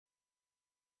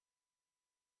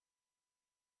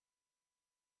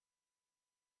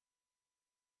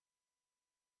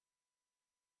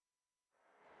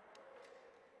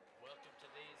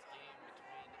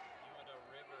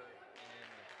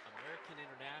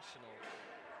International.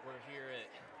 We're here at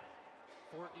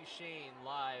Fort Duchesne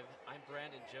live. I'm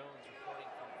Brandon Jones reporting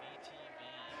from VTV.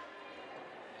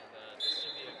 And this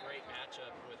should be a great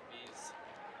matchup with these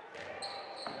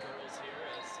girls here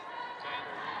as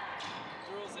Vanderhoop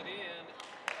throws it in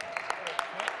for a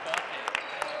quick bucket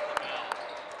right off the bat.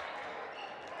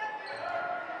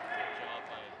 Good job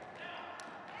by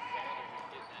Vanderhoop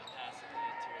getting that pass in the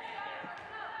interior there.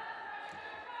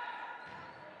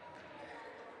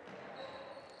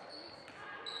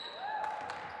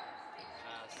 Good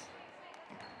pass.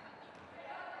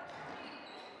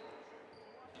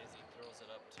 Izzy throws it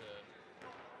up to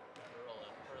Perla.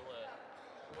 Perla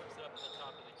moves it up to the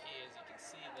top of the key. As you can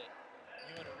see that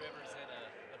Uintah River's in a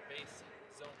base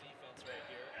zone defense right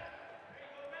here.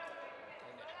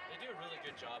 And they do a really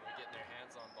good job of getting their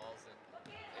hands on balls and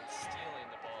stealing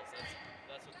the balls.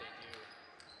 That's what they do.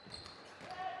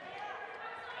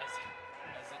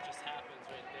 As it just happens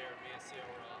right there, Mia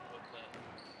with the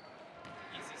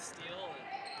easy steal, and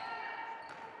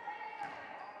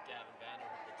Gavin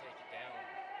Vanderhoop will take it down.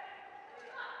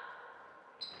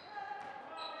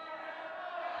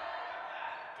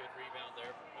 Good rebound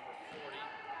there, number 40.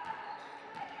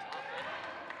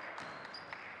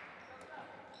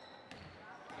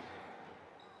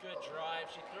 Good drive,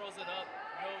 she throws it up,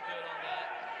 no good on that.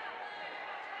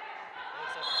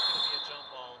 Looks like it's going to be a jump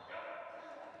ball.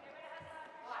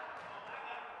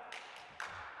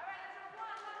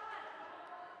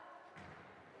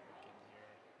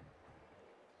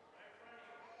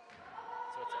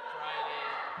 So it's a Friday,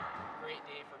 great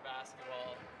day for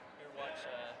basketball. Here watch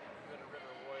Uintah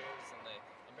River Warriors and the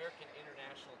American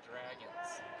International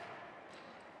Dragons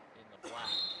in the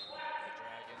black. The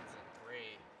Dragons in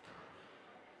gray.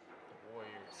 The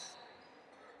Warriors.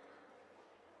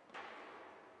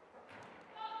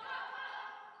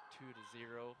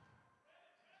 2-0.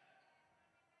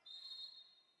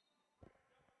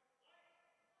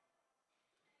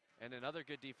 And another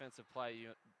good defensive play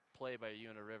by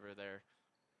Uintah River there.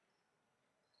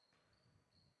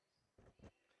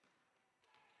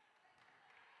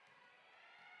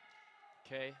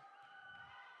 Okay.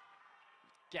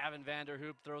 Gavin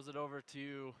Vanderhoop throws it over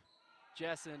to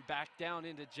Jessen, back down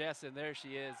into Jessen. There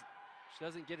she is. She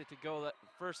doesn't get it to go. That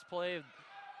first play,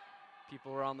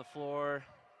 people were on the floor.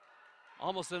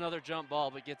 Almost another jump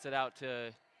ball, but gets it out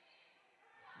to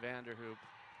Vanderhoop.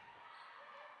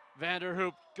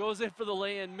 Vanderhoop goes in for the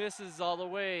lay-in, misses all the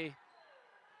way.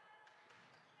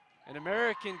 An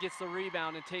American gets the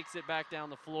rebound and takes it back down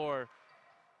the floor.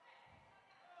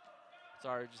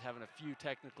 Sorry, just having a few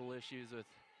technical issues with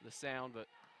the sound, but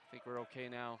I think we're okay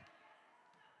now.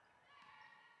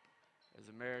 As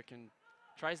American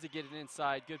tries to get it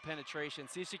inside, good penetration.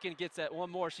 See if she can get that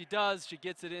one more. She does. She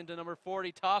gets it into number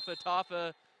 40, Tafa.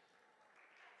 Tafa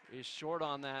is short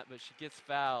on that, but she gets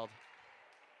fouled.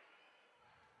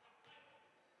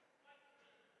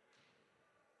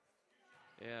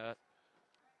 Yeah.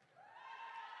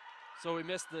 So we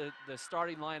missed the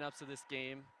starting lineups of this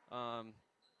game, but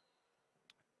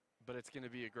it's going to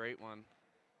be a great one.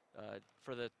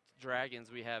 For the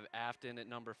Dragons, we have Afton at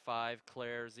number 5,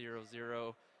 Claire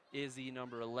 0-0, Izzy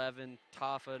number 11,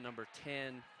 Tafa number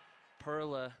 10,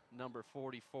 Perla number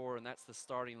 44, and that's the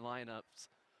starting lineups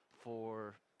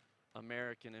for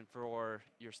American. And for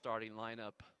your starting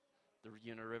lineup, the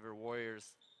Uintah River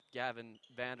Warriors, Gavin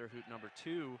Vanderhoop number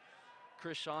 2,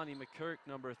 Krishani McKirk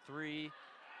number 3,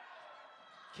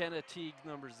 Kenna Teague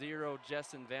number 0,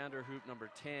 Jessen Vanderhoop number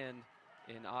 10,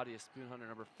 and Adia Spoonhunter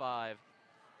number 5.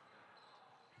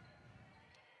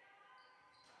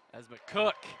 As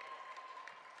McCook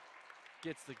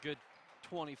gets the good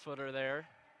 20-footer there.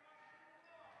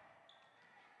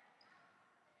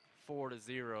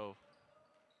 4-0.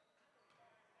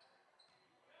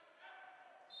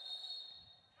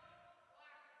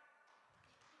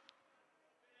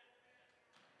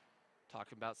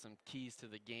 Talking about some keys to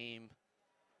the game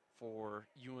for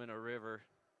Uintah River.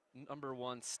 Number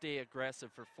 1, stay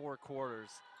aggressive for 4 quarters.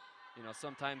 You know,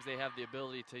 sometimes they have the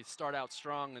ability to start out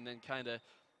strong and then kind of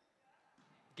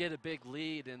get a big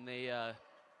lead, and they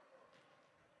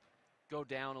go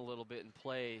down a little bit and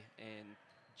play. And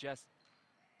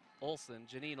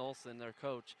Janine Olson, their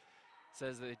coach,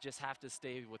 says they just have to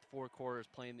stay with 4 quarters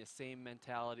playing the same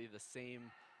mentality, the same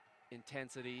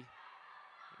intensity,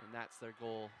 and that's their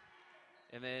goal.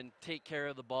 And then take care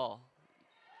of the ball.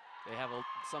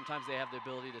 Sometimes they have the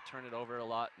ability to turn it over a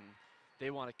lot, and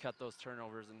they want to cut those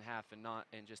turnovers in half and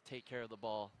just take care of the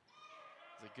ball.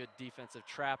 It's a good defensive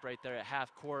trap right there at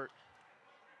half court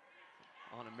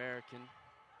on American.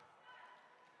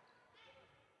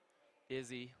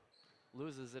 Izzy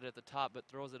loses it at the top, but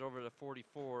throws it over to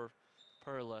 44,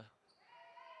 Perla.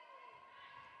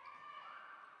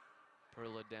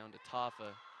 Perla down to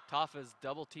Tafa. Tafa's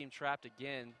double team trapped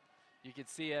again. You can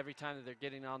see every time that they're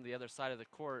getting on the other side of the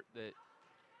court that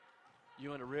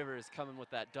Uintah River is coming with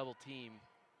that double team,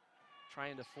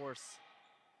 trying to force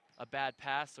a bad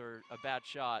pass or a bad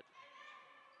shot.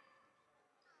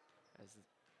 As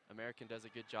American does a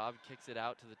good job, kicks it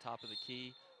out to the top of the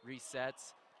key,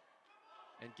 resets,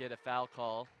 and get a foul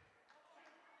call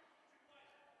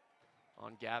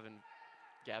on Gavin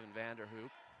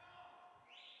Vanderhoop.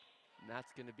 And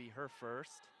that's going to be her first.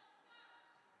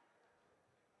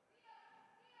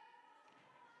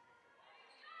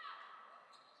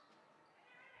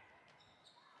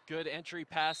 Good entry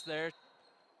pass there.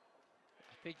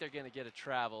 I think they're going to get a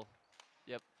travel.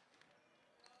 Yep.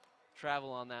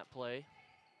 Travel on that play.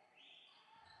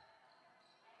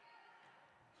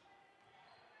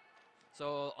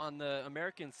 So on the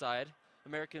American side,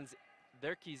 Americans,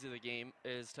 their keys of the game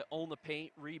is to own the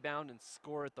paint, rebound, and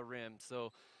score at the rim.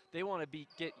 So they want to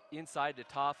get inside to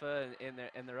Tafa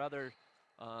and their other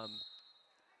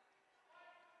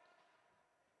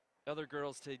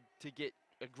girls to get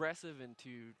aggressive and to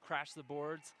crash the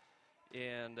boards.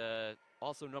 And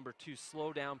also number 2,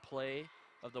 slow down play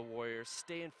of the Warriors.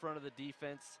 Stay in front of the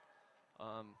defense.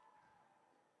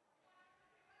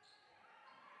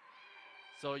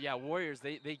 So yeah, Warriors,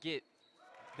 they get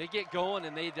going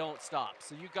and they don't stop.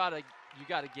 So you gotta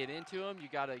get into them. You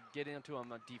gotta get into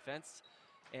them on defense.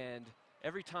 And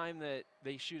every time that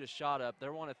they shoot a shot up, they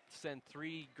want to send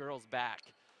 3 girls back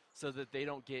so that they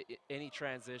don't get any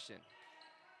transition.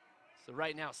 So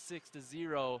right now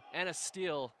 6-0 and a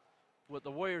steal. What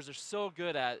the Warriors are so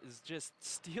good at is just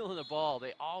stealing the ball.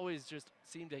 They always just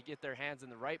seem to get their hands in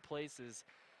the right places.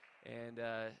 And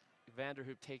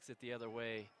Vanderhoop takes it the other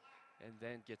way and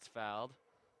then gets fouled.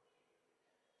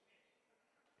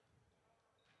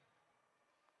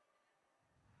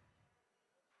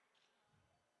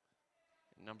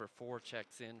 Number 4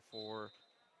 checks in for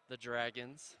the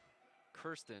Dragons,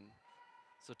 Kirsten.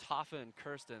 So Tafa and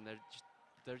Kirsten,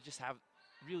 they just have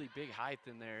really big height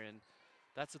in there, and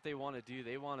that's what they want to do.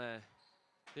 They want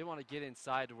to get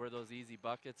inside to where those easy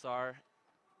buckets are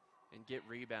and get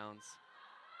rebounds.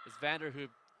 As Vanderhoop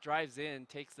drives in,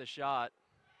 takes the shot.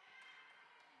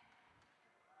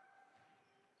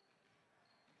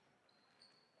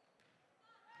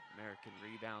 American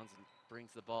rebounds and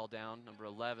brings the ball down. Number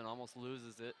 11 almost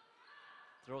loses it.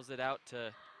 Throws it out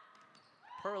to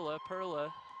Perla.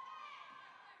 Perla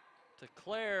to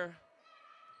Claire.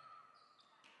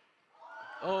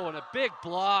 Oh, and a big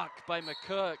block by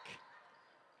McCook.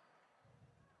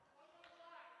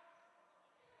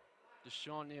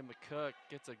 Deshaunea McCook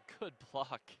gets a good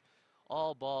block.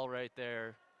 All ball right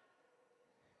there.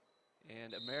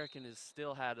 And American has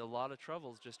still had a lot of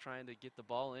troubles just trying to get the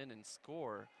ball in and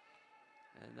score.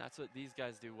 And that's what these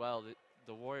guys do well.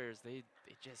 The Warriors, they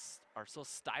just are so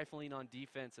stifling on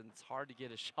defense, and it's hard to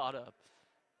get a shot up.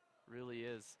 Really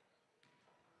is.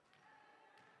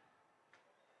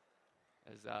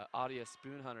 As Adia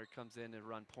Spoonhunter comes in and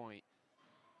run point.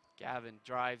 Gavin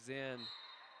drives in.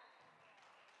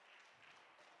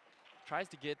 Tries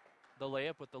to get the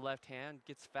layup with the left hand,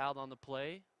 gets fouled on the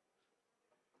play.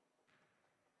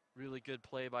 Really good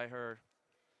play by her.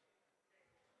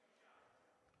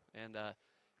 And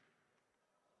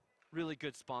really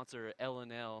good sponsor,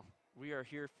 L&L. We are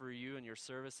here for you and your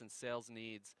service and sales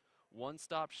needs.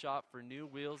 One-stop shop for new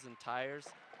wheels and tires,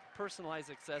 personalized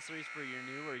accessories for your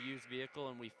new or used vehicle,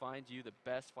 and we find you the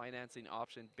best financing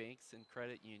option, banks and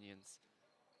credit unions.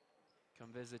 Come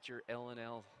visit your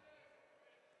L&L.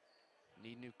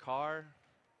 Need a new car?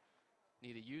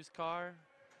 Need a used car?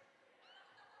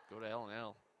 Go to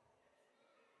L&L.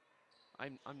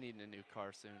 I'm needing a new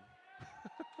car soon.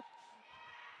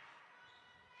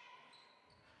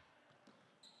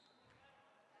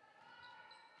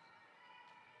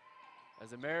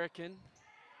 As American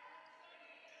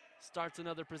starts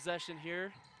another possession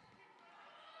here.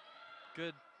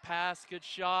 Good pass, good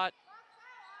shot.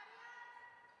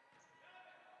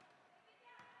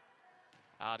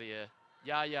 Adia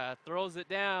Yaya throws it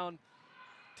down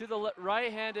to the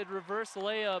right-handed reverse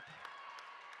layup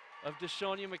of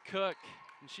Deshaunea McCook.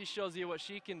 And she shows you what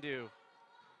she can do.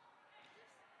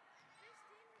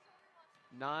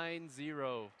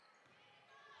 9-0.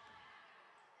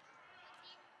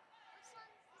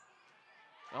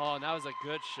 Oh, and that was a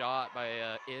good shot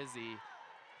by Izzy.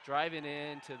 Driving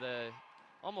into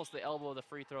almost the elbow of the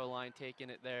free throw line, taking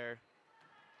it there.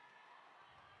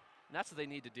 And that's what they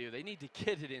need to do. They need to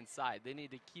get it inside. They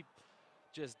need to keep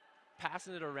just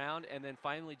passing it around and then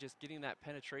finally just getting that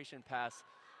penetration pass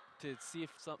to see if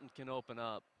something can open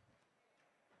up.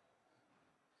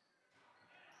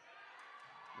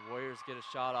 The Warriors get a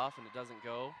shot off and it doesn't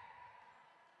go.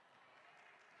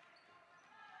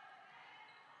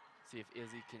 See if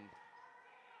Izzy can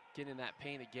get in that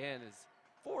paint again. Is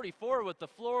 44 with the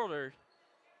floater.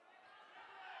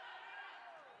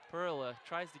 Perla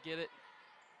tries to get it.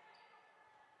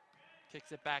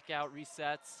 Kicks it back out,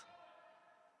 resets.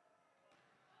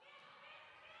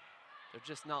 They're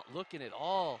just not looking at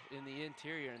all in the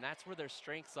interior, and that's where their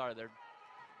strengths are. They're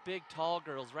big, tall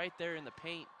girls right there in the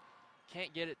paint.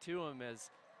 Can't get it to them as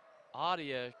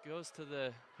Adia goes to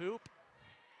the hoop.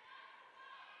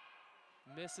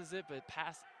 Misses it, but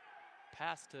pass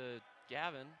to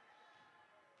Gavin.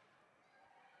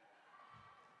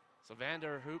 So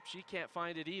Vander Hoop, she can't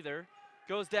find it either.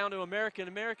 Goes down to American.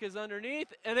 America's underneath,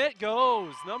 and it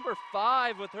goes. Number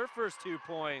 5 with her first 2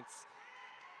 points.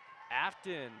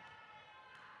 Afton.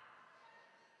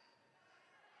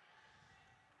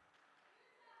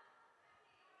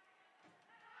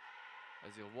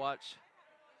 As you'll watch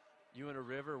Uintah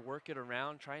River work it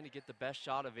around, trying to get the best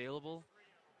shot available.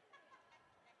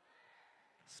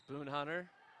 Spoon Hunter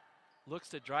looks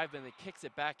to drive, and then kicks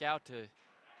it back out to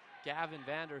Gavin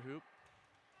Vanderhoop.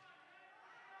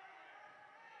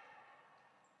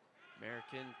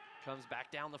 American comes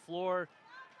back down the floor.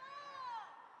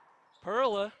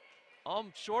 Perla,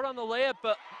 short on the layup,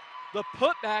 but the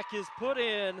putback is put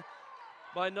in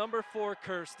by number 4,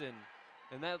 Kirsten.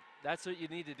 And that's what you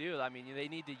need to do. I mean, they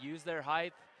need to use their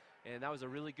height, and that was a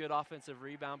really good offensive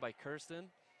rebound by Kirsten.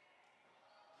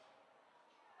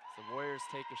 So the Warriors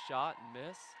take a shot and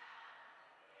miss.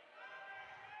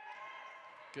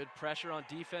 Good pressure on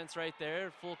defense right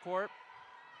there, full court.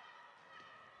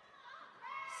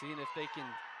 Seeing if they can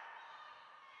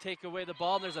take away the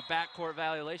ball, and there's a backcourt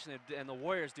violation, and the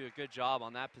Warriors do a good job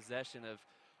on that possession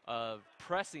of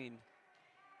pressing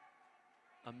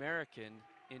American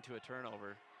into a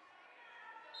turnover.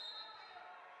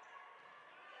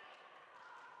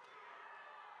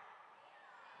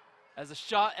 As a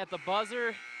shot at the buzzer,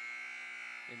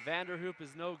 and Vanderhoop is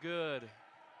no good.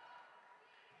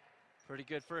 Pretty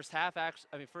good first half,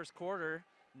 first quarter,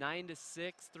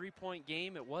 9-6, 3-point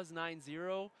game. It was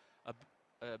 9-0, a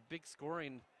big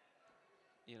scoring,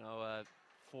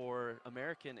 for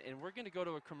American. And we're going to go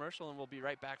to a commercial, and we'll be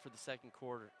right back for the second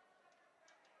quarter.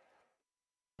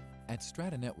 At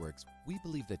Strata Networks, we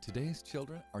believe that today's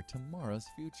children are tomorrow's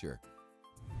future.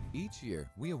 Each year,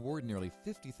 we award nearly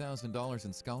 $50,000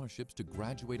 in scholarships to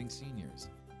graduating seniors,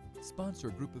 sponsor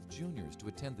a group of juniors to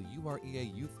attend the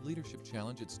UREA Youth Leadership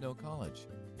Challenge at Snow College,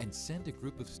 and send a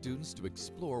group of students to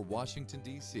explore Washington,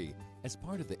 D.C. as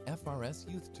part of the FRS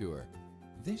Youth Tour.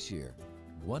 This year,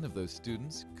 one of those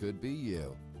students could be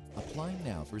you. Apply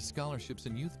now for scholarships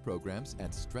and youth programs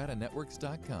at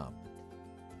stratanetworks.com.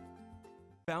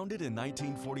 Founded in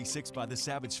 1946 by the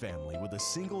Savage family with a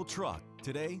single truck,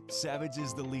 today, Savage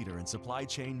is the leader in supply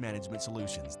chain management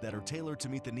solutions that are tailored to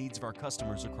meet the needs of our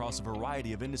customers across a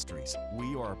variety of industries.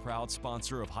 We are a proud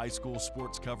sponsor of high school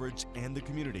sports coverage and the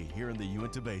community here in the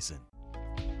Uintah Basin.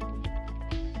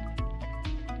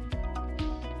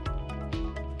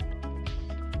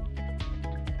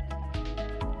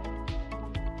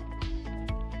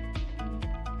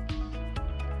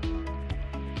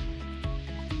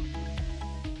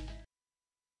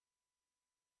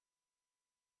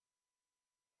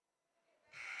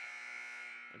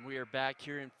 We are back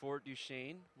here in Fort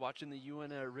Duchesne watching the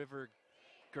Uintah River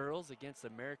girls against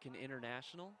American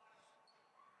International.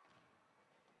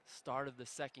 Start of the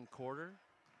second quarter.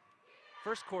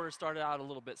 First quarter started out a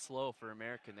little bit slow for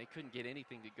American. They couldn't get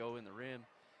anything to go in the rim.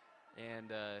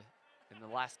 And in the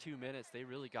last 2 minutes, they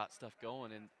really got stuff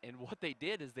going. And what they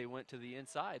did is they went to the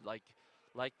inside like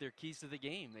their keys to the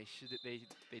game.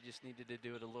 They just needed to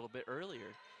do it a little bit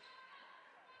earlier.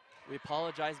 We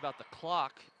apologize about the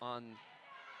clock on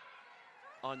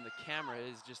the camera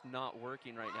is just not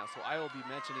working right now. So I will be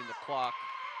mentioning the clock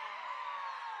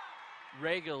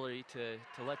regularly to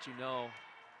let you know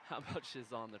how much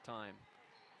is on the time,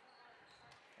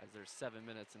 as there's 7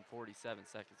 minutes and 47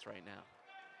 seconds right now.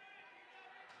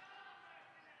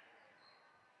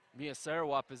 Mia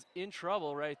Sarawap is in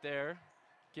trouble right there.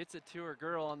 Gets it to her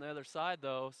girl on the other side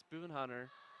though, Spoon Hunter.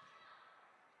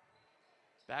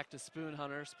 Back to Spoon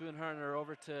Hunter. Spoon Hunter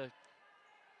over to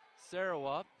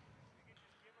Sarawap.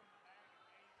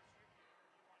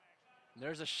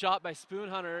 There's a shot by Spoon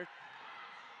Hunter.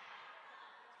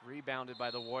 Rebounded by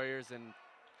the Warriors and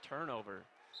turnover.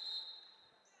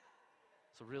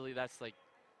 So really that's like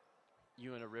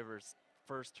Uintah River's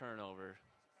first turnover.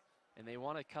 And they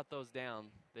want to cut those down,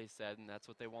 they said, and that's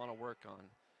what they want to work on.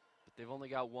 But they've only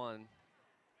got one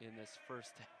in this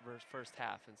first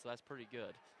half, and so that's pretty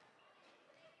good.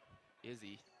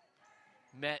 Izzy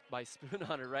met by Spoon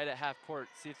Hunter right at half court.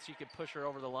 See if she can push her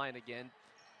over the line again.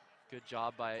 Good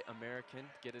job by American,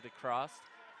 get it across.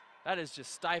 That is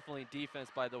just stifling defense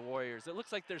by the Warriors. It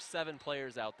looks like there's 7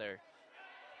 players out there.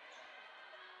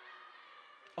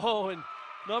 Oh, and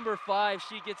number 5,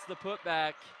 she gets the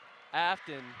putback.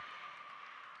 Afton.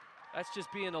 That's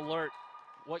just being alert.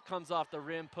 What comes off the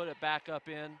rim, put it back up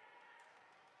in.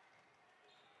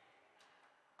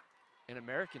 And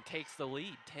American takes the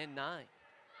lead, 10-9.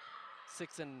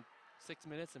 6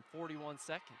 minutes and 41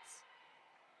 seconds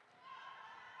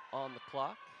on the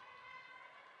clock.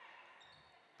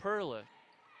 Perla.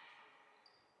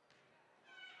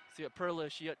 See what Perla,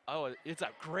 it's a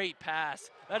great pass.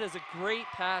 That is a great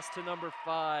pass to number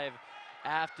 5,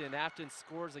 Afton. Afton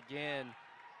scores again.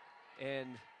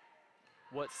 And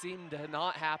what seemed to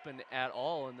not happen at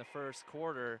all in the first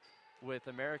quarter with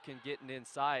American getting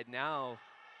inside, now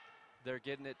they're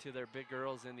getting it to their big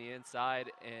girls in the inside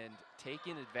and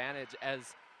taking advantage as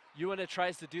Uintah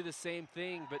tries to do the same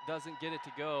thing but doesn't get it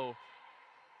to go.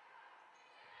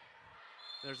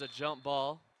 There's a jump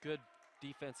ball. Good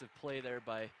defensive play there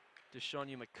by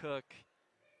Deshonia McCook.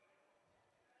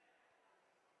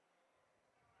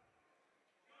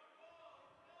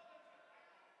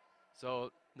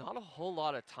 So not a whole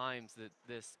lot of times that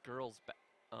this girls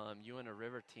Uintah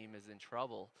River team is in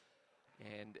trouble.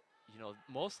 And, you know,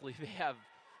 mostly they have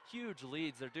huge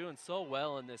leads. They're doing so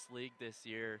well in this league this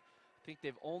year. I think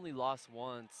they've only lost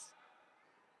once.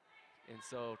 And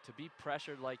so to be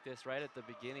pressured like this right at the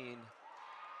beginning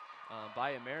by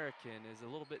American is a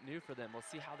little bit new for them. We'll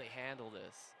see how they handle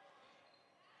this.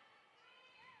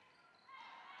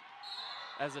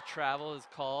 As a travel is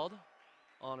called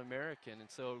on American. And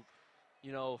so,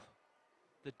 you know,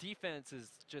 the defense is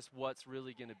just what's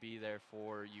really going to be there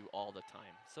for you all the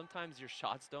time. Sometimes your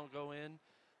shots don't go in,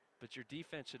 but your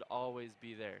defense should always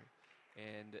be there.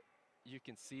 And you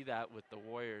can see that with the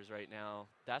Warriors right now.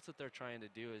 That's what they're trying to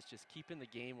do, is just keep in the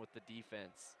game with the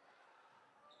defense.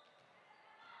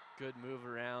 Good move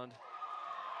around.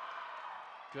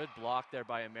 Good block there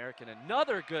by American.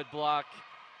 Another good block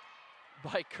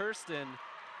by Kirsten.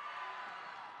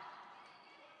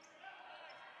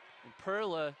 And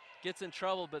Perla gets in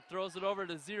trouble but throws it over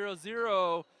to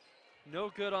 0-0.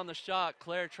 No good on the shot.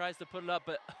 Claire tries to put it up,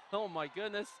 but oh my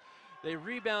goodness. They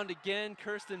rebound again.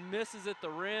 Kirsten misses at the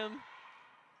rim.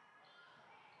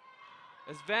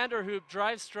 As Vanderhoop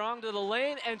drives strong to the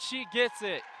lane, and she gets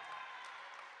it.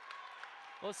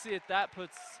 Let's see if that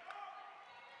puts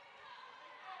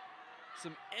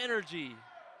some energy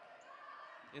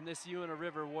in this Uintah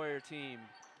River Warrior team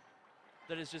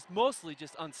that is just mostly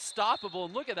just unstoppable.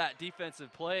 And look at that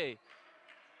defensive play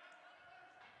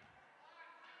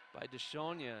by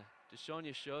Deshonia.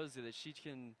 Deshonia shows you that she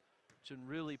can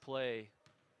really play.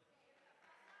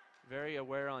 Very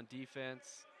aware on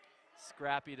defense,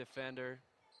 scrappy defender.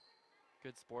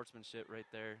 Good sportsmanship right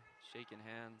there, shaking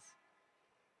hands.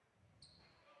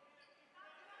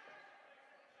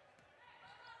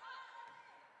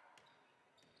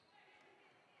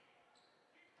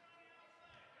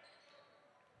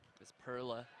 As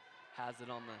Perla has it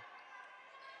on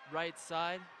the right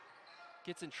side,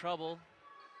 gets in trouble,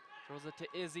 throws it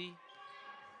to Izzy.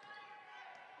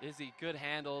 Izzy, good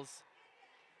handles,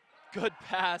 good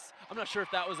pass. I'm not sure if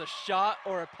that was a shot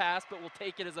or a pass, but we'll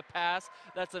take it as a pass.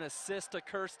 That's an assist to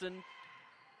Kirsten.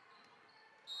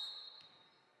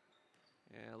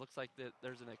 Yeah, it looks like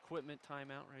there's an equipment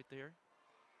timeout right there.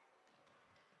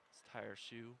 Let's tie her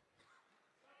shoe.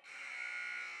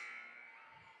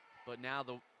 But now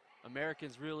the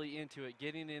Americans really into it,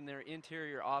 getting in their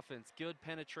interior offense. Good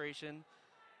penetration,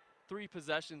 3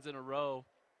 possessions in a row.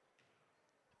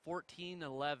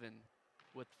 14-11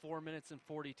 with 4 minutes and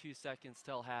 42 seconds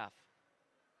till half.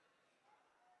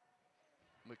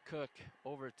 McCook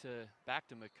back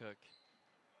to McCook.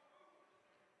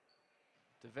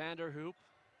 To Vanderhoop.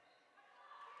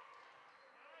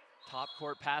 Top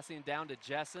court passing down to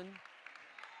Jessen.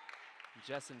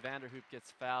 Jessen Vanderhoop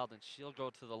gets fouled and she'll go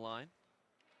to the line.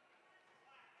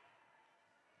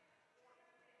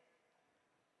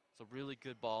 So really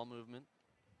good ball movement.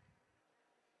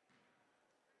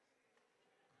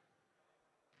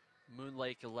 Moon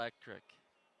Lake Electric.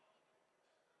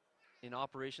 In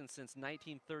operation since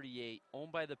 1938,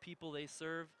 owned by the people they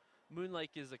serve, Moon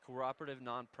Lake is a cooperative,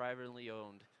 non-privately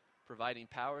owned, providing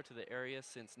power to the area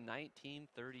since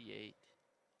 1938.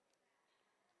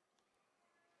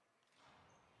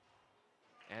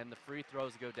 And the free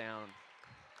throws go down.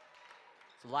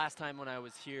 So last time when I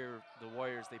was here, the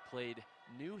Warriors, they played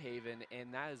New Haven,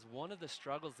 and that is one of the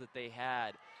struggles that they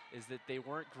had, is that they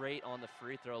weren't great on the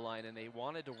free throw line, and they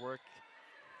wanted to work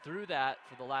through that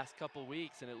for the last couple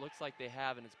weeks, and it looks like they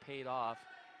have, and it's paid off.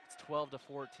 It's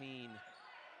 12-14.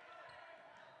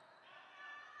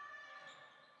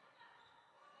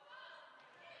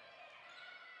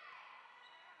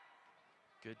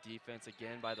 Good defense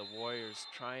again by the Warriors,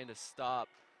 trying to stop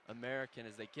American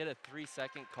as they get a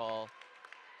 3-second call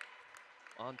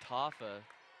on Tafa.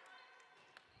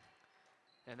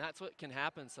 And that's what can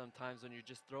happen sometimes when you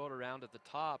just throw it around at the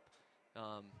top.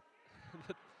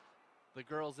 The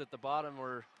girls at the bottom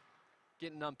were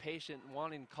getting impatient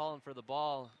and calling for the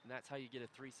ball, and that's how you get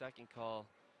a 3-second call.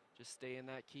 Just stay in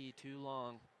that key too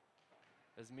long.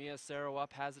 As Mia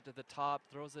Sarawup has it to the top,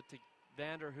 throws it to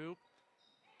Vanderhoop,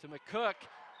 to McCook,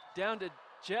 down to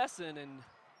Jessen, and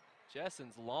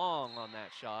Jessen's long on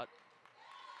that shot.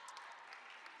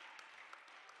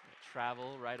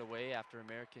 Travel right away after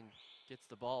American gets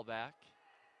the ball back.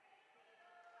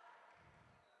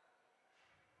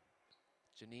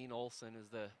 Janine Olson is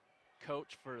the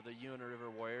coach for the Uintah River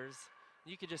Warriors.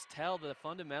 You could just tell the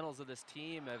fundamentals of this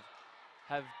team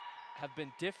have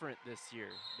been different this year.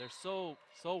 They're so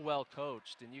well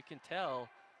coached, and you can tell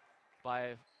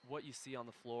by what you see on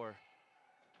the floor.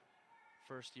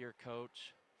 First year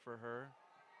coach for her.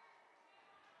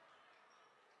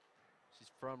 She's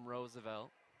from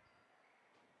Roosevelt.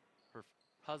 Her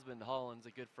husband, Holland's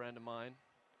a good friend of mine.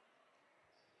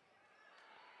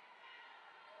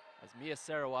 As Mia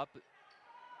Sarawup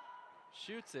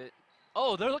shoots it.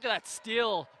 Oh, look at that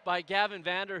steal by Gavin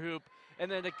Vanderhoop. And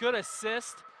then a good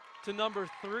assist to number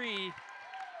 3,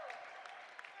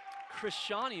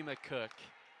 Krishani McCook.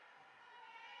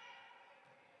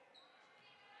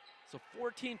 So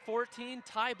 14-14,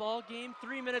 tie ball game,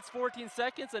 3 minutes, 14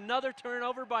 seconds. Another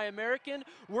turnover by American.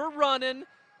 We're running.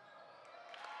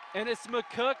 And it's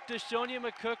McCook, Deshonia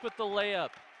McCook with the layup.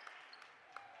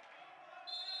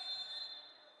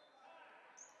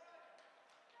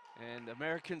 And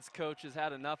American's coach has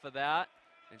had enough of that,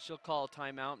 and she'll call a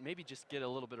timeout, maybe just get a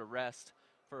little bit of rest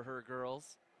for her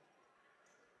girls.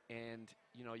 And,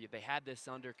 you know, they had this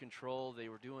under control. They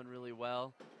were doing really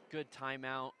well. Good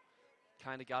timeout.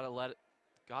 Kind of got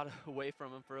away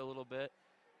from them for a little bit.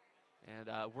 And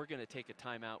we're going to take a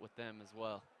timeout with them as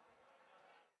well.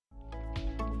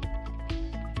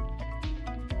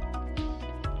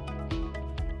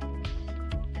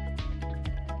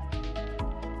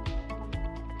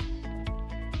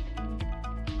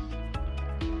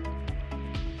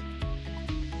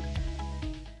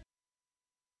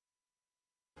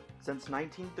 Since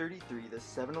 1933, the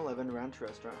 7-Eleven Ranch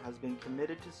restaurant has been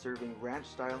committed to serving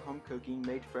ranch-style home cooking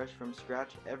made fresh from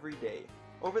scratch every day.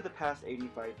 Over the past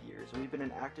 85 years, we've been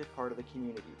an active part of the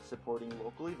community, supporting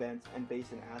local events and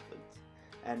basin athletes.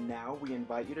 And now we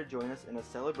invite you to join us in a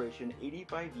celebration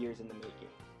 85 years in the making.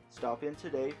 Stop in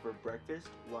today for breakfast,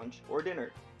 lunch, or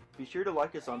dinner. Be sure to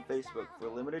like us on Facebook for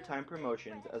limited time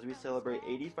promotions as we celebrate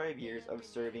 85 years of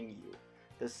serving you.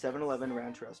 The 7-Eleven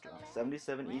Ranch Restaurant,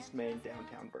 77 East Main,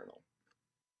 downtown Vernal.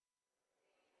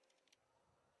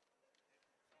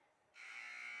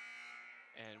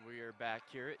 And we are back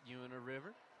here at Uintah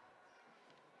River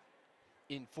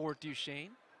in Fort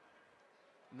Duchesne.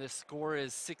 And the score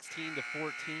is 16-14,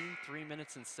 3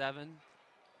 minutes and 7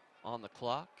 on the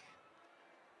clock.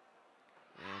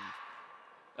 And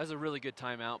that's a really good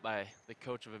timeout by the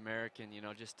coach of American, you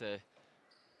know, just to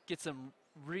get some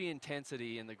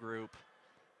re-intensity in the group.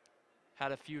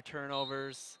 Had a few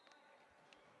turnovers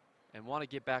and want to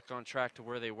get back on track to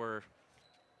where they were.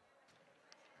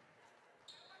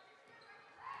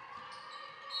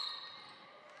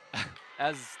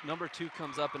 As number 2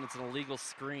 comes up, and it's an illegal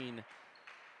screen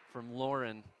from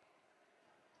Lauren.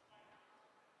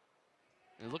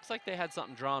 It looks like they had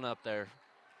something drawn up there.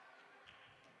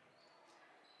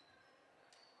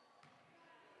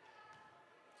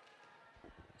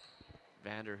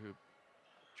 Vanderhoop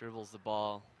dribbles the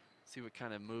ball. See what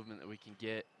kind of movement that we can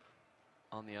get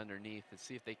on the underneath and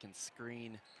see if they can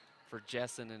screen for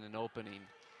Jessen in an opening.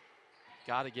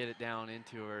 Got to get it down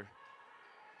into her.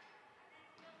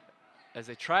 As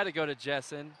they try to go to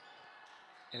Jessen,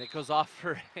 and it goes off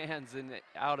her hands and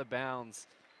out of bounds.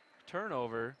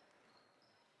 Turnover.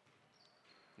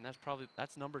 And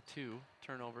that's number 2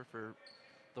 turnover for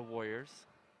the Warriors.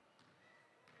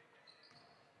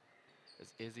 As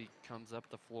Izzy comes up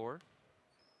the floor.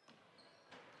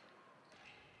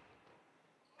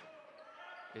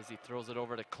 Izzy throws it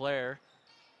over to Claire.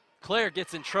 Claire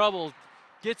gets in trouble,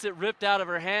 gets it ripped out of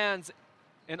her hands,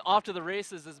 and off to the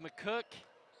races is McCook.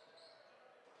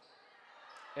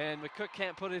 And McCook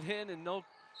can't put it in, and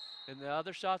the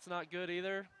other shot's not good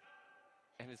either.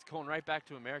 And it's going right back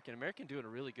to American. American doing a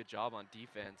really good job on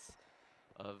defense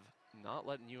of not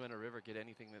letting Uintah River get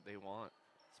anything that they want.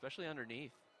 especially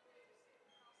underneath.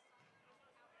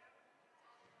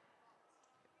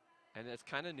 And it's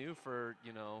kind of new for,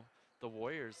 you know, the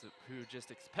Warriors who just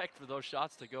expect for those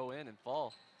shots to go in and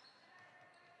fall.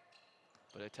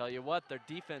 But I tell you what, their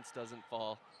defense doesn't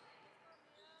fall.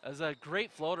 As a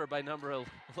great floater by number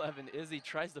 11, Izzy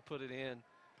tries to put it in.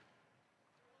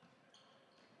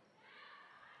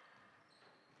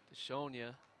 To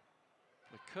Shonya.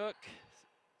 McCook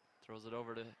throws it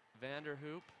over to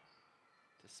Vanderhoop.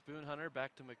 To Spoonhunter,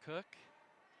 back to McCook.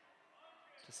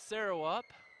 To Sarawup.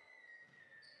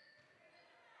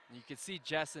 And you can see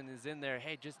Jessen is in there.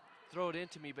 Hey, just throw it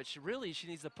into me. But she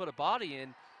needs to put a body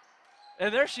in.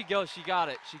 And there she goes. She got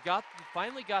it.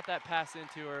 Finally got that pass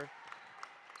into her.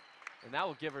 And that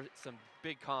will give her some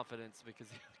big confidence because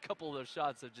a couple of those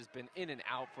shots have just been in and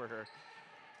out for her.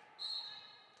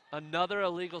 Another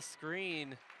illegal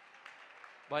screen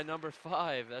by number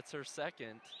 5. That's her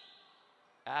second.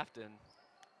 Afton.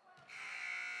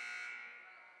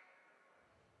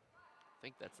 I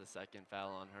think that's the second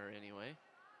foul on her anyway.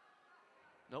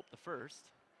 Nope, the first.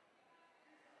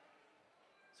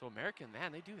 So American,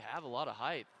 man, they do have a lot of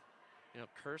height. You know,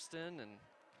 Kirsten and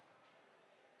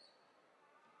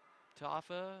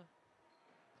Tafa,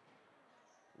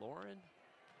 Lauren.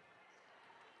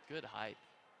 Good height.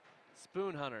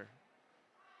 Spoonhunter.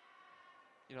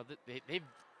 You know,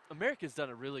 America's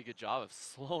done a really good job of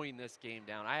slowing this game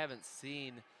down. I haven't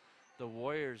seen the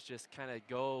Warriors just kind of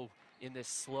go in this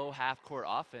slow half-court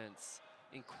offense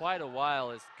in quite a while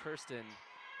as Kirsten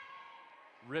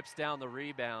rips down the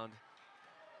rebound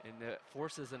and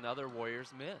forces another Warriors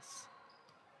miss.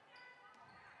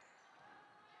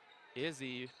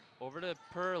 Izzy over to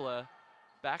Perla,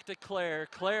 back to Claire.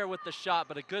 Claire with the shot,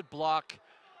 but a good block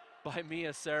by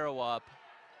Mia Sarawup.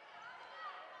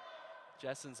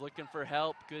 Jessen's looking for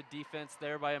help. Good defense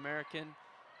there by American.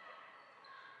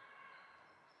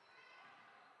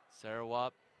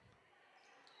 Sarawup.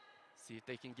 See if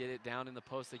they can get it down in the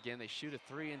post again. They shoot a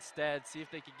 3 instead. See if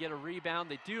they can get a rebound.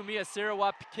 They do. Mia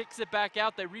Sarawup kicks it back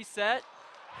out. They reset.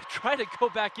 Try to go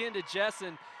back into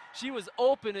Jessen. She was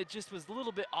open. It just was a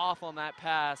little bit off on that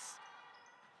pass.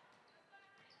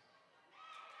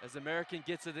 As American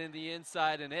gets it in the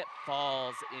inside, and it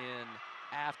falls in.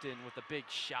 Afton with a big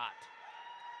shot.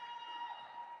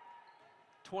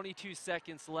 22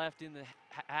 seconds left in the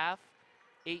half.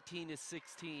 18-16,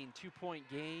 2-point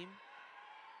game.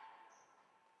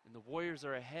 And the Warriors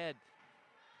are ahead.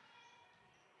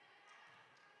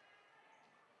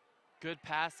 Good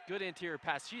pass, good interior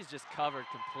pass. She's just covered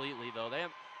completely though.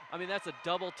 I mean, that's a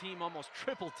double team, almost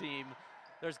triple team.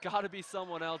 There's got to be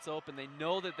someone else open. They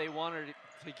know that they want her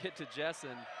to get to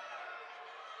Jessen.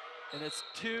 And it's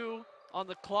 2 on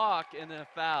the clock and then a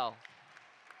foul.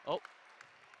 Oh,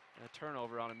 and a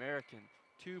turnover on American.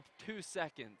 2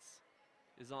 seconds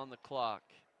is on the clock.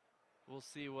 We'll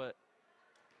see what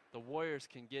the Warriors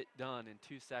can get done in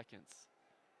 2 seconds.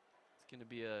 It's going to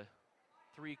be a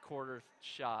 3-quarter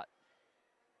shot.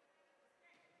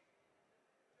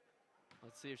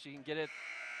 Let's see if she can get it.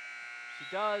 She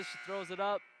does. She throws it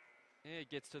up. And it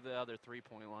gets to the other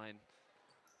 3-point line.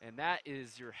 And that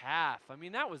is your half. I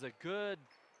mean, that was a good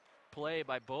play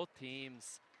by both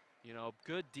teams. You know,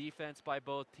 good defense by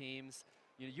both teams.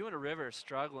 You know, Uintah River is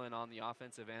struggling on the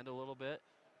offensive end a little bit.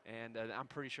 And I'm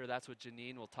pretty sure that's what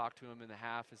Janine will talk to him in the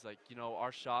half is like, you know,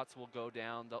 our shots will go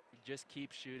down. They'll just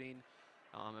keep shooting.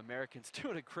 Americans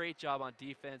doing a great job on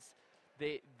defense.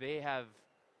 They have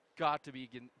got to be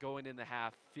going in the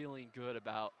half feeling good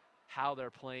about how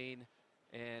they're playing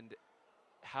and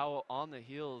how on the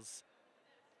heels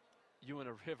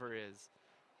Uintah River is.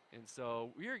 And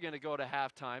so we're going to go to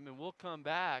halftime, and we'll come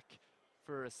back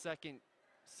for a second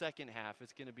half.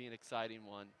 It's going to be an exciting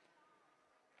one.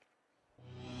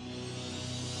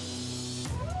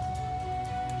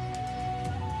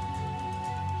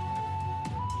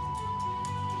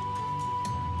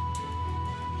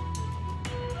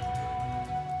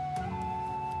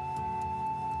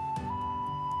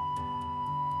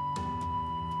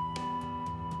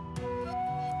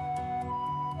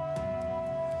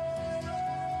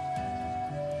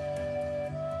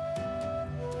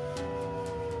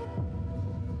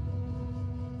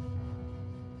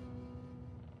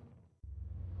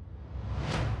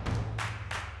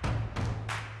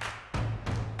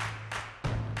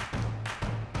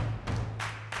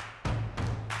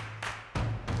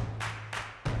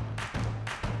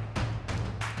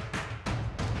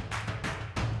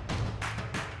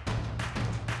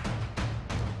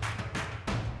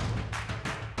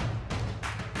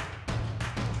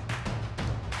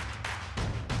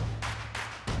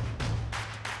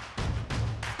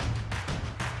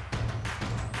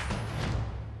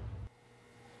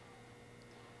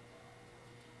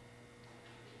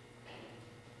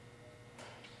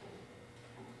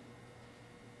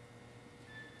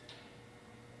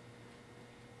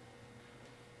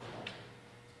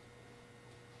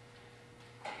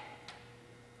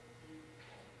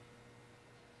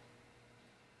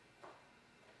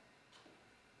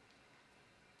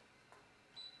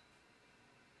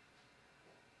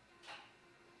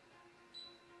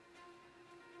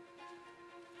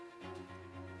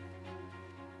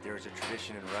 there's a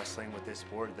tradition in wrestling with this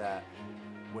sport that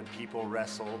when people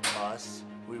wrestle us,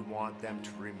 we want them to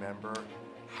remember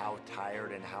how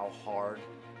tired and how hard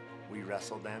we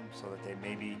wrestled them so that they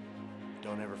maybe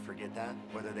don't ever forget that,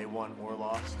 whether they won or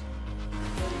lost.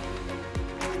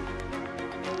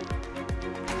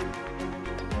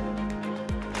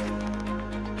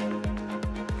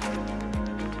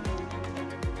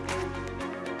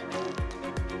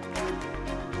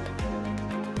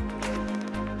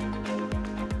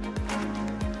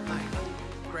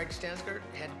 Stansgard,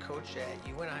 head coach at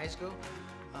Uintah High School.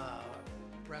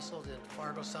 Wrestled in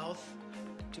Fargo South,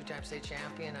 two-time state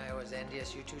champion. I was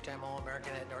NDSU two-time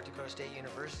All-American at North Dakota State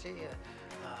University.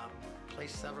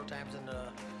 Placed several times in the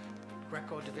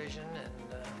Greco division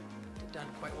and done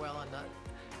quite well in that.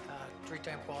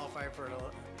 Three-time qualifier for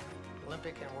the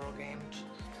Olympic and World Games.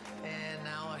 And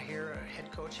now here,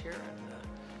 head coach here,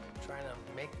 and trying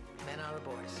to make men out of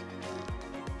boys.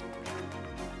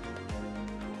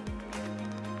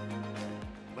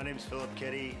 My name is Philip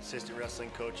Ketty, assistant wrestling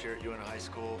coach here at Uintah High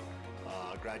School.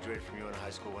 Graduated from Uintah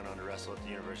High School, went on to wrestle at the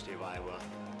University of Iowa.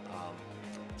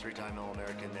 Three-time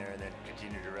All-American there, and then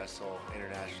continued to wrestle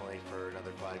internationally for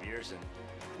another 5 years and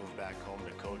moved back home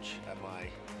to coach at my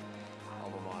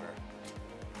alma mater.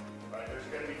 All right, there's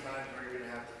going to be times where you're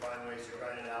going to have to find ways to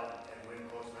grind it out and win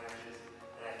close matches,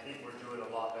 and I think we're doing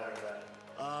a lot better at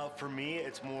that. For me,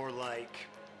 it's more like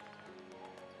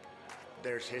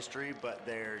there's history, but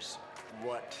there's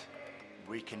what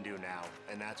we can do now,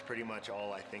 and that's pretty much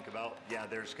all I think about. Yeah,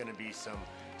 there's going to be some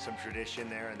tradition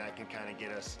there, and that can kind of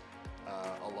get us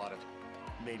a lot of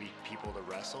maybe people to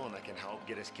wrestle, and that can help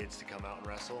get us kids to come out and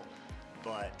wrestle.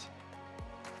 But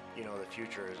you know, the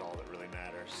future is all that really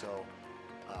matters. So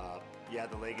yeah,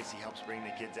 the legacy helps bring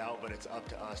the kids out, but it's up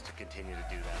to us to continue to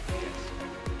do that. Yes.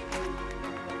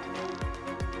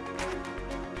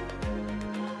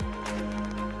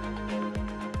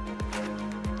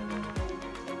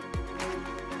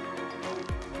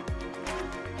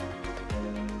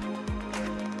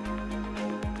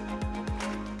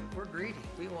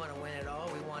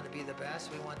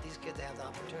 We want these kids to have the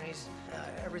opportunities.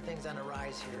 Everything's on the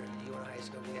rise here at Uintah High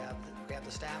School. We have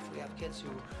the staff, we have kids who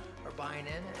are buying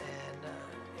in, and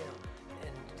you know,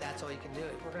 and that's all you can do.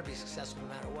 We're going to be successful no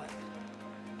matter what.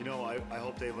 You know, I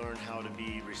hope they learn how to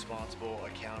be responsible,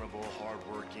 accountable,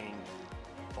 hardworking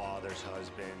fathers,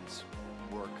 husbands,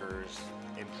 workers,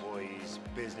 employees,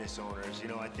 business owners. You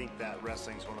know, I think that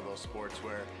wrestling's one of those sports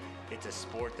where it's a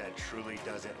sport that truly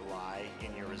doesn't lie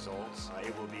in your results.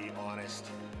 It will be honest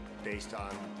based on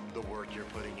the work you're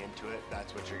putting into it.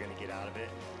 That's what you're going to get out of it.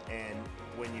 And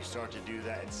when you start to do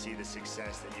that and see the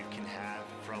success that you can have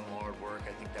from hard work,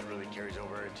 I think that really carries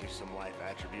over into some life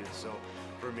attributes. So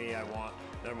for me, I want,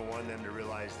 number one, them to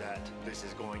realize that this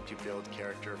is going to build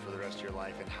character for the rest of your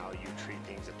life, and how you treat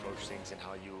things, approach things, and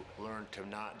how you learn to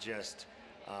not just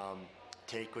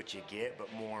take what you get,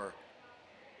 but more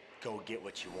go get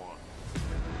what you want.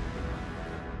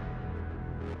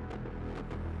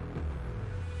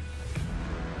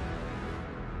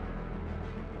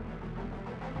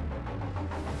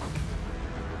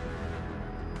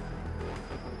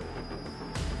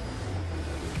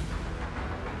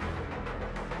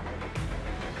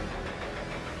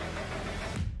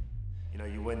 You know,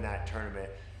 you win that tournament,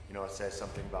 you know, it says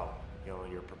something about, you know,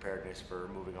 your preparedness for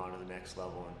moving on to the next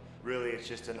level. And really, it's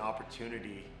just an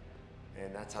opportunity.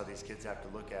 And that's how these kids have to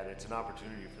look at it. It's an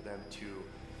opportunity for them to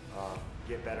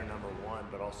get better, number one,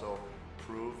 but also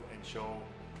prove and show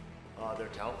their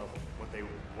talent level,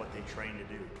 what they train to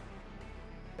do.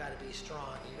 You got to be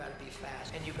strong, you got to be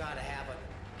fast, and you got to have a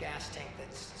gas tank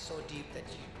that's so deep that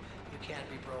you can't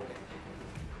be broken.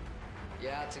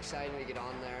 Yeah, it's exciting to get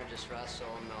on there, just wrestle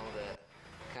and know that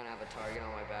I kind of have a target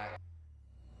on my back.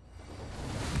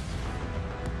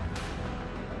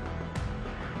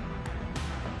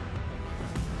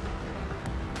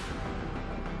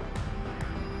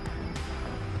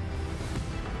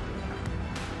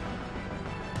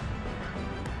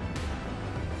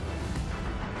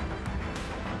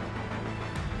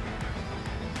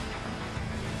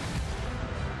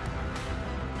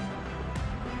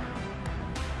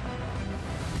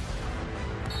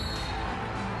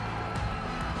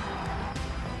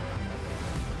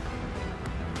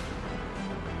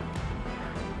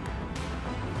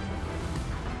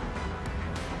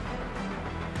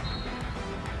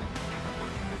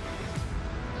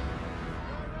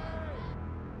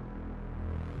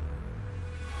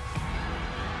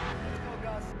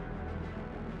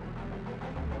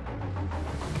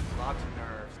 Lots of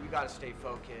nerves. You got to stay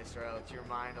focused, or else your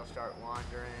mind will start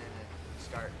wandering and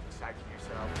start psyching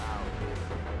yourself out.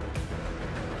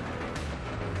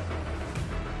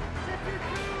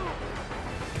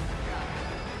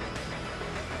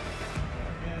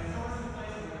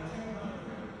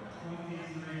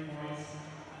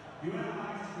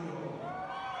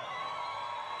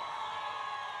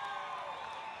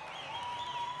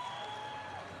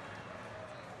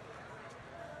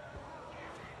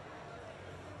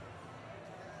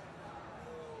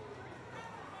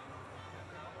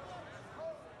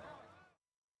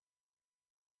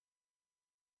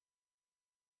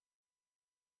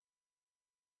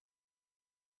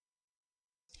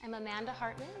 I'm Amanda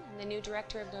Hartman. I'm the new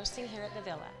Director of Nursing here at the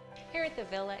Villa. Here at the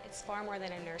Villa, it's far more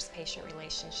than a nurse-patient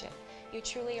relationship. You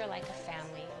truly are like a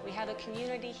family. We have a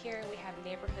community here, we have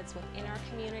neighborhoods within our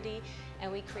community,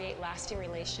 and we create lasting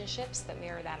relationships that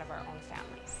mirror that of our own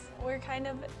families. We're kind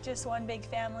of just one big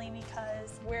family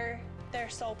because we're their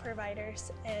sole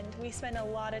providers, and we spend a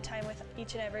lot of time with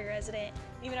each and every resident.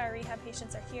 Even our rehab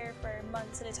patients are here for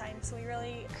months at a time, so we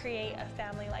really create a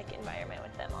family-like environment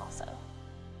with them also.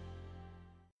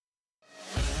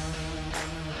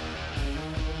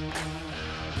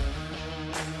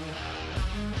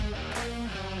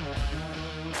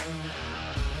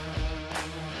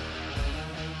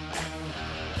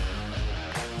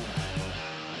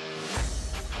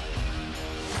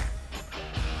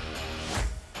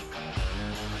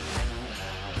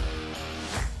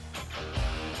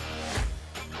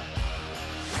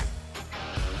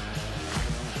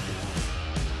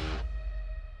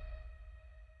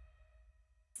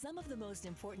 Some of the most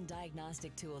important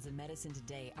diagnostic tools in medicine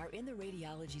today are in the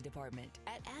radiology department.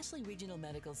 At Ashley Regional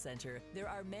Medical Center, there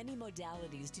are many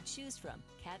modalities to choose from: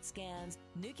 CAT scans,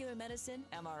 nuclear medicine,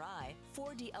 MRI,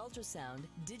 4D ultrasound,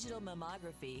 digital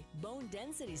mammography, bone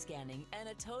density scanning, and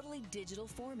a totally digital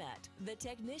format. The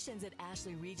technicians at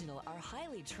Ashley Regional are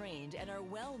highly trained and are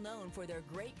well known for their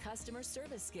great customer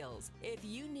service skills. If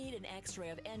you need an x-ray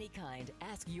of any kind,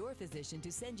 ask your physician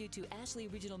to send you to Ashley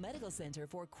Regional Medical Center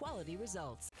for quality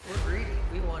results. We're greedy.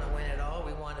 We want to win it all.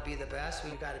 We want to be the best.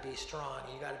 You got to be strong.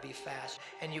 You got to be fast,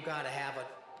 and you got to have a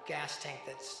gas tank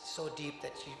that's so deep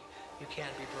that you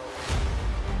can't be broken.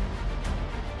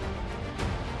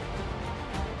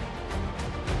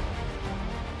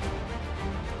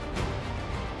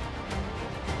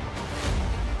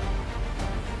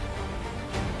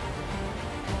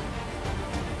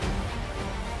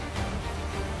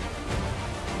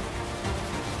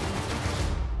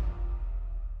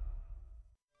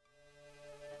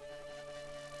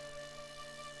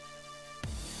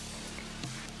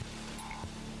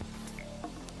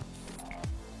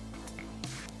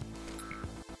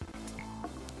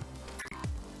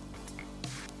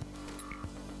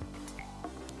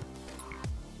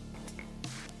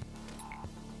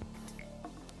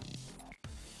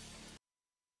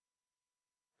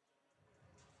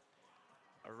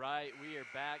 All right, we are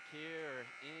back here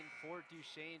in Fort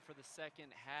Duchesne for the second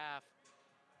half.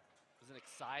 It was an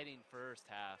exciting first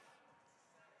half.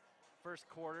 First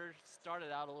quarter started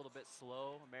out a little bit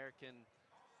slow. American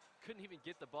couldn't even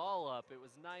get the ball up. It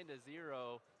was 9-0,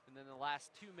 and then the last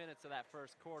 2 minutes of that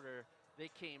first quarter, they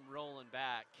came rolling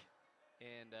back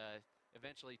and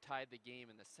eventually tied the game.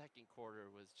 And the second quarter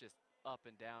was just up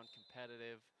and down,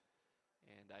 competitive,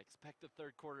 and I expect the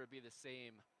third quarter to be the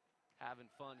same.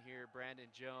 Having fun here. Brandon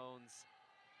Jones,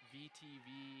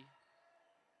 VTV.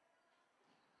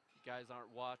 If you guys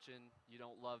aren't watching, you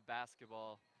don't love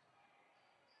basketball.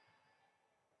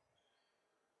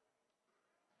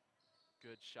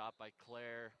 Good shot by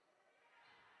Claire.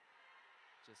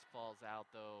 Just falls out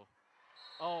though.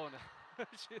 Oh no,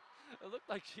 it looked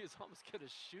like she was almost gonna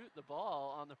shoot the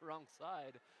ball on the wrong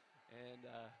side and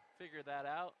figure that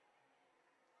out.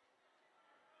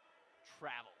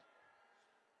 Travel.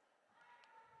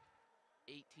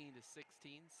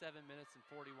 18-16, 7 minutes and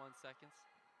 41 seconds.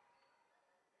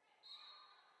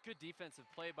 Good defensive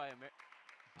play by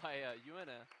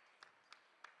Uintah,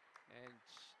 and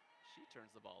she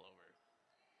turns the ball over.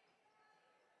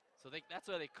 So that's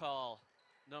what they call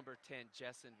number 10,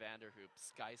 Jessin Vanderhoop,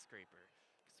 skyscraper.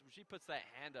 So when she puts that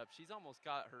hand up, she's almost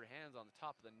got her hands on the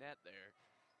top of the net there.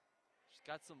 She's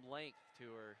got some length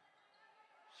to her.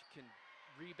 She can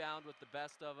rebound with the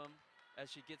best of them. As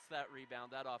she gets that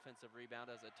rebound, that offensive rebound,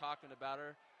 as I'm talking about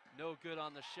her, no good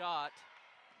on the shot.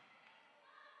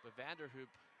 But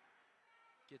Vanderhoop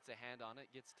gets a hand on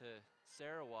it, gets to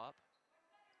Sarawak.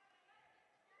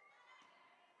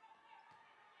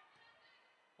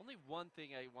 Only one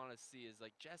thing I want to see is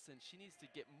like Jessin, she needs to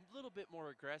get a little bit more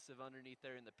aggressive underneath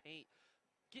there in the paint.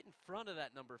 Get in front of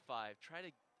that number 5. Try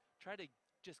to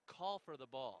just call for the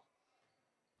ball.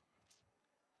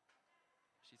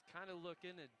 She's kind of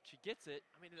looking, and she gets it.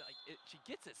 I mean, she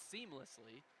gets it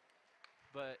seamlessly,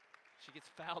 but she gets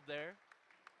fouled there.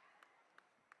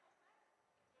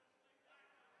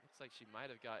 like she might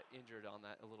have got injured on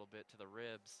that a little bit to the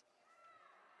ribs.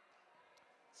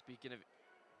 Speaking of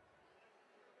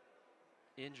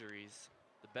injuries,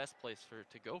 the best place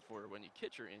to go for when you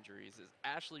get your injuries is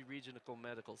Ashley Regional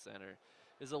Medical Center.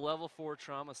 Is a level 4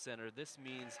 trauma center. This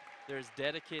means there's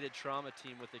dedicated trauma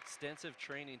team with extensive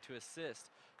training to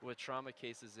assist with trauma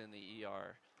cases in the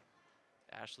ER.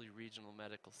 Ashley Regional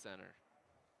Medical Center.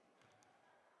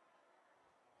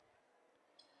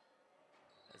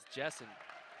 As Jessen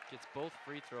gets both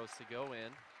free throws to go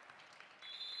in.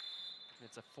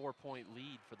 It's a 4-point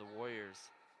lead for the Warriors.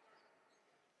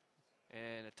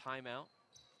 And a timeout.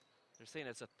 They're saying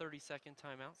it's a 30-second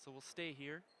timeout, so we'll stay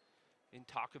here and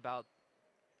talk about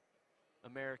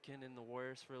American and the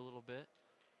Warriors for a little bit.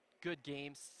 Good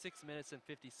game, 6 minutes and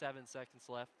 57 seconds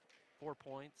left, 4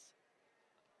 points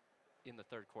in the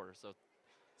third quarter. So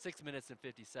 6 minutes and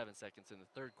 57 seconds in the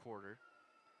third quarter.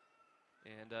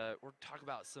 And we're talking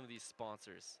about some of these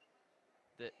sponsors,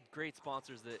 the great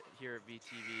sponsors that here at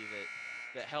VTV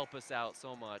that help us out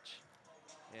so much.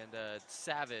 And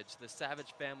Savage, the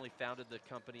Savage family founded the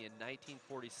company in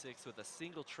 1946 with a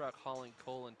single truck hauling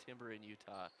coal and timber in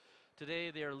Utah.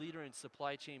 Today, they are a leader in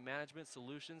supply chain management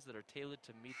solutions that are tailored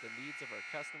to meet the needs of our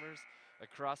customers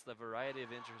across the variety of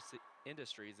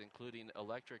industries, including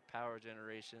electric power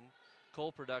generation,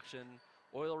 coal production,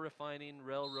 oil refining,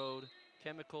 railroad,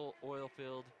 chemical, oil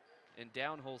field, and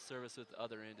downhole service with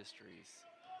other industries.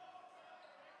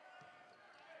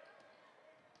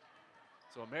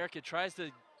 So America tries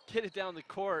to get it down the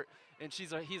court, and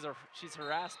she's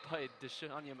harassed by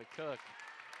Deshania McCook.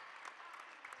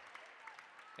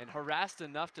 And harassed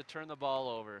enough to turn the ball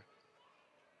over.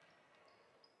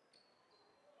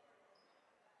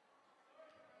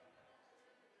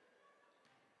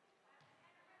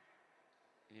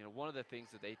 You know, one of the things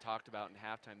that they talked about in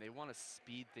halftime, they want to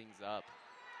speed things up.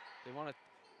 They want to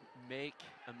make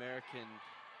American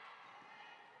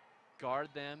guard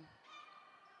them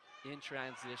in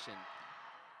transition.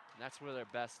 And that's where they're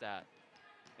best at.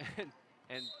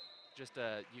 and just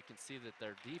you can see that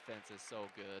their defense is so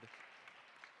good.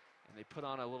 And they put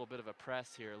on a little bit of a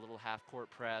press here, a little half-court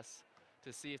press,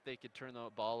 to see if they could turn the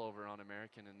ball over on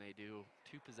American, and they do.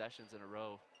 2 possessions in a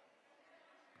row.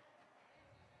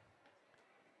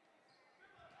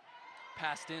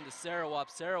 Passed into Sarawap.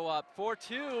 Sarawap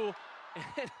 4-2.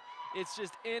 It's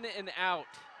just in and out.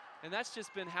 And that's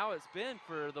just been how it's been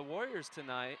for the Warriors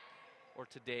tonight, or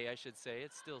today, I should say.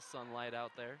 It's still sunlight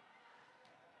out there.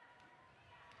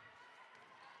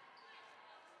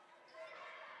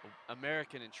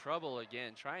 American in trouble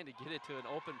again, trying to get it to an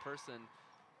open person,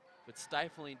 but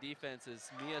stifling defenses.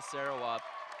 Mia Sarawap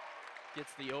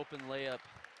gets the open layup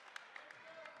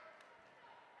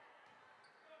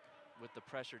with the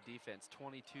pressure defense.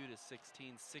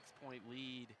 22-16, 6-point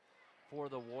lead for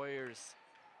the Warriors.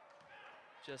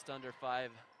 Just under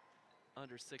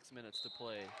 6 minutes to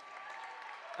play.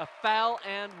 A foul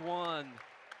and 1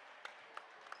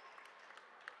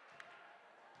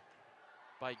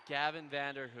 by Gavin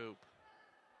Vanderhoop.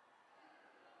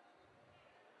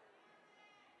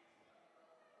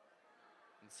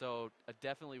 And so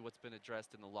definitely what's been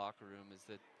addressed in the locker room is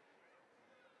that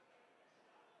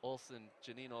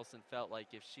Janine Olsen felt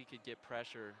like if she could get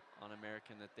pressure on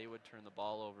American, that they would turn the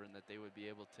ball over and that they would be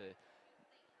able to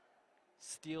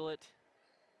steal it,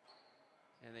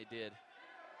 and they did.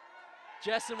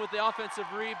 Jessen with the offensive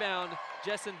rebound.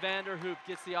 Jessen Vanderhoop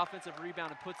gets the offensive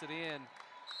rebound and puts it in.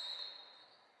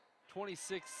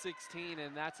 26-16,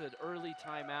 and that's an early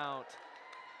timeout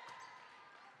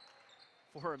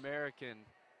for American.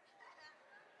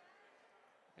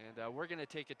 And we're going to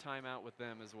take a timeout with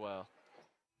them as well.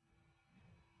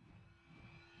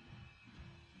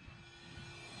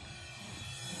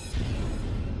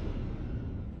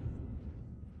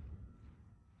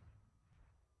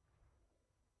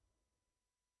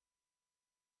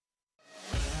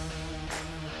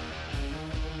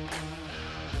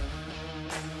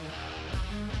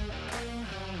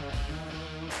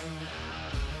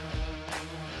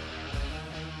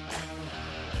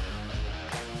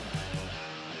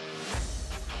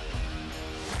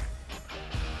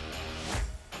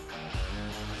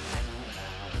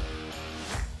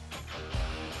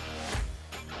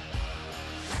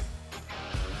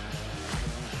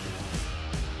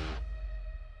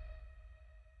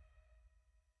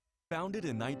 Founded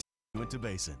in 19 Uintah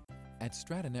Basin. At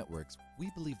Strata Networks, we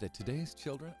believe that today's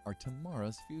children are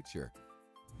tomorrow's future.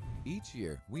 Each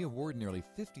year, we award nearly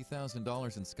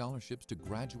 $50,000 in scholarships to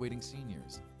graduating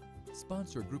seniors,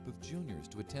 sponsor a group of juniors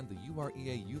to attend the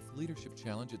UREA Youth Leadership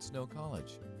Challenge at Snow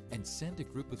College, and send a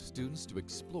group of students to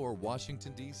explore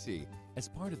Washington, D.C. as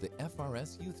part of the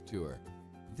FRS Youth Tour.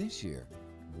 This year,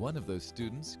 One of those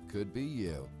students could be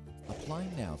you. Apply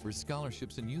now for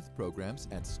scholarships and youth programs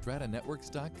at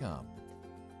stratanetworks.com.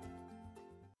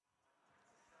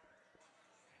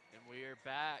 And we are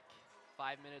back.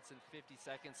 5 minutes and 50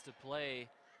 seconds to play.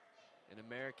 And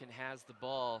American has the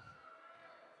ball.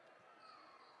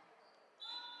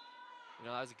 You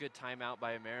know, that was a good timeout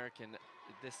by American.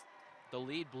 The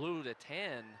lead blew to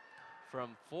 10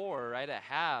 from 4 right at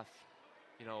half.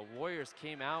 You know, Warriors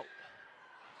came out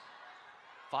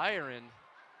firing.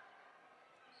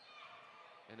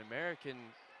 And American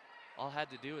all had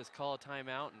to do is call a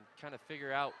timeout and kind of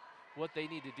figure out what they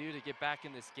need to do to get back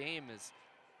in this game as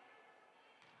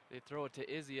they throw it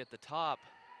to Izzy at the top,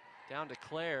 down to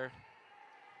Claire.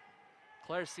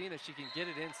 Claire's seeing if she can get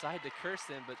it inside to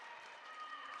Kirsten, but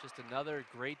just another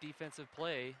great defensive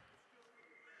play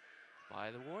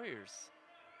by the Warriors.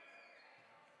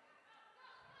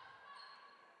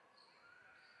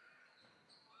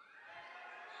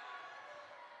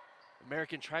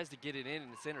 American tries to get it in,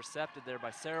 and it's intercepted there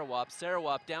by Sarawap.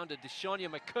 Sarawap down to Deshonia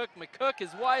McCook. McCook is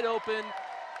wide open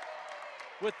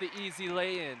with the easy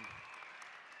lay-in.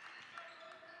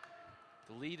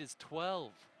 The lead is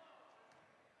 12.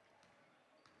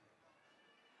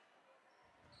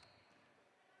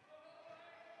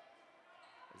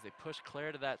 As they push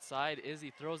Claire to that side,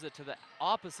 Izzy throws it to the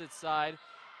opposite side.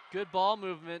 Good ball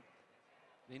movement.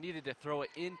 They needed to throw an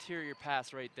interior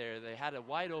pass right there. They had a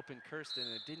wide open Kirsten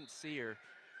and it didn't see her.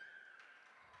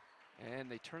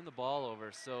 And they turned the ball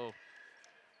over. So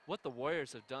what the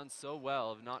Warriors have done so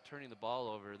well of not turning the ball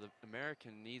over, the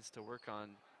American needs to work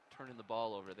on turning the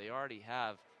ball over. They already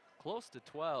have close to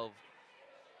 12.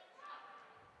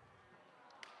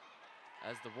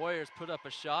 As the Warriors put up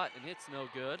a shot and it's no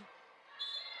good.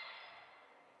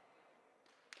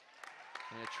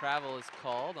 And a travel is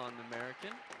called on the American.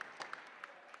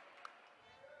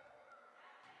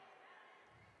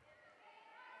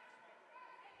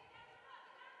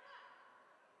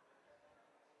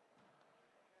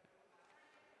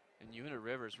 And Uintah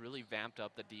Rivers really vamped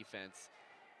up the defense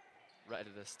right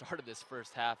at the start of this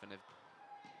first half and have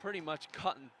pretty much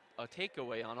gotten a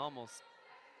takeaway on almost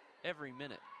every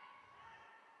minute.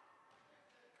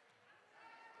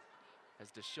 As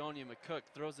Deshonia McCook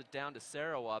throws it down to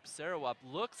Sarawap. Sarawap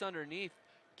looks underneath,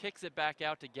 kicks it back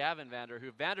out to Gavin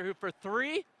Vanderhoof. Vanderhoof for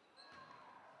 3.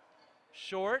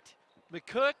 Short.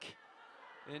 McCook,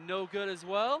 and no good as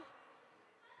well.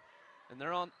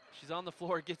 And she's on the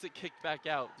floor, gets it kicked back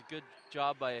out. It's a good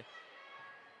job by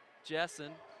Jessen.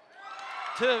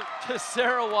 To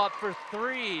Sarawap for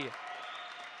 3.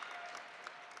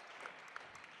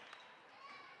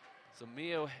 So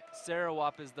Mia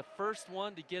Sarawap is the first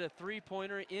one to get a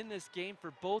 3-pointer in this game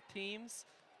for both teams.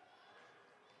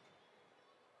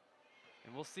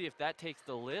 And we'll see if that takes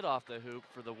the lid off the hoop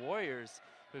for the Warriors,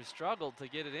 who've struggled to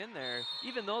get it in there.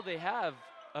 Even though they have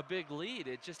a big lead,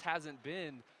 it just hasn't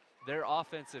been their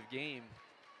offensive game.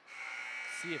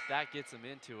 See if that gets them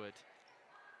into it.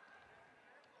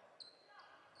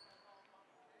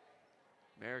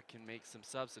 American makes some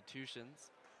substitutions,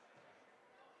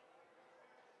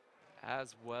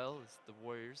 as well as the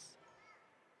Warriors.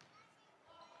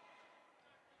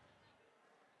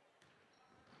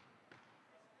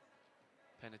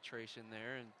 Penetration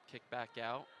there and kick back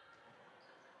out.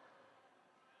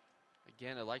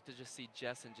 Again, I'd like to just see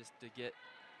Jessen just to get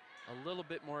a little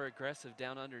bit more aggressive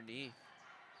down underneath.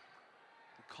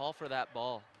 And call for that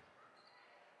ball.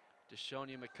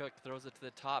 Deshonia McCook throws it to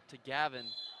the top to Gavin,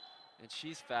 and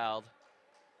she's fouled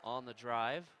on the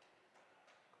drive.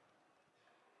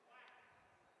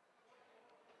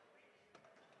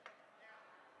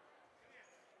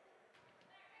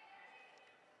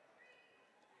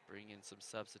 Bring in some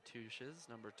substitutions.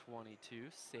 Number 22,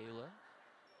 Sayla,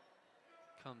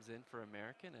 comes in for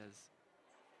American as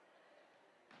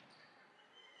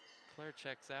Claire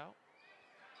checks out.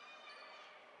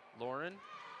 Lauren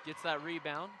gets that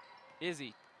rebound.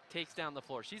 Izzy takes down the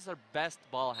floor. She's our best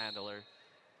ball handler,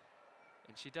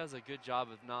 and she does a good job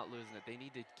of not losing it. They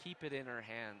need to keep it in her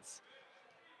hands.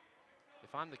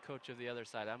 If I'm the coach of the other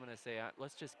side, I'm going to say,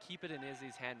 let's just keep it in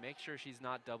Izzy's hand. Make sure she's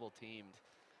not double teamed.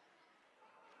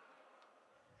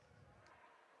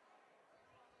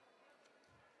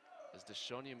 As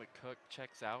Deshonia McCook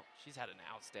checks out, she's had an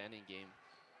outstanding game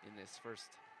in this first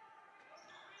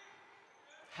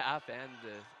half and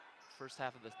the first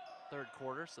half of the third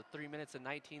quarter, so 3 minutes and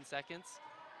 19 seconds.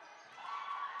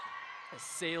 As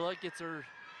Sayla gets her,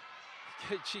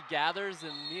 she gathers,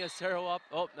 and Mia Sarawap,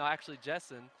 oh, no, actually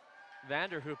Jessen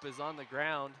Vanderhoop is on the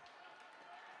ground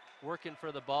working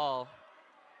for the ball.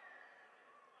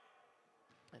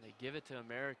 And they give it to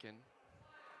American.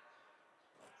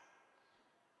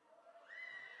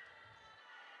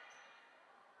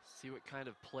 See what kind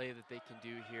of play that they can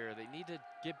do here. They need to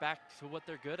get back to what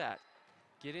they're good at.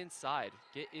 Get inside,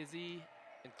 get Izzy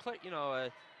and Claire, you know,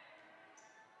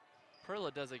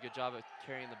 Perla does a good job of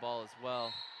carrying the ball as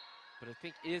well. But I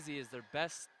think Izzy is their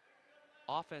best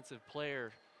offensive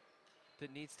player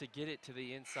that needs to get it to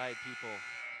the inside people.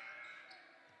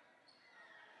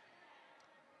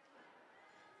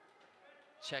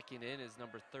 Checking in is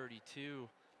number 32,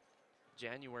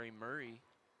 January Murray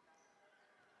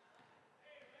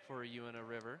for Uintah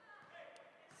River.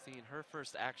 Seeing her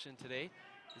first action today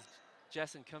as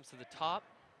Jessen comes to the top,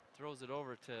 throws it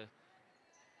over to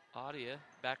Adia,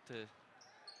 back to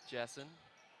Jessen.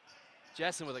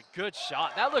 Jessen with a good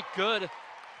shot. That looked good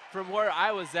from where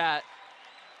I was at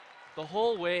the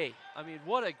whole way. I mean,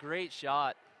 what a great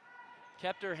shot.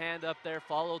 Kept her hand up there,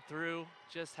 followed through,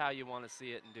 just how you want to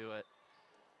see it and do it.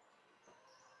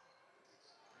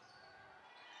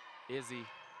 Izzy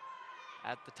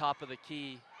at the top of the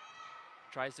key,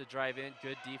 tries to drive in.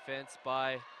 Good defense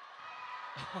by,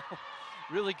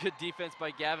 really good defense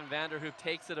by Gavin Vanderhoop,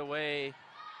 takes it away.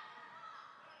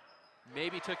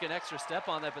 Maybe took an extra step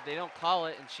on that, but they don't call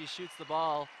it, and she shoots the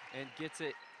ball and gets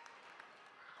it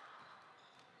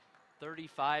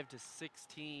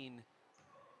 35-16.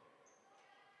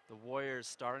 The Warriors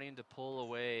starting to pull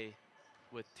away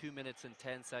with 2 minutes and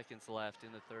 10 seconds left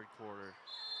in the third quarter.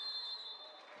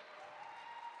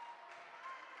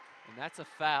 And that's a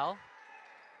foul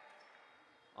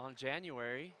on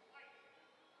January.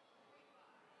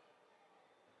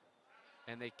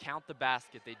 And they count the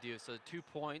basket, they do. So 2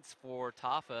 points for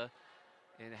Tafa,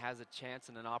 and it has a chance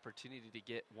and an opportunity to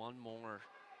get one more.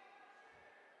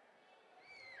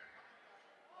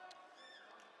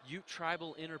 Ute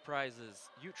Tribal Enterprises.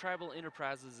 Ute Tribal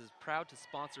Enterprises is proud to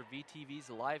sponsor VTV's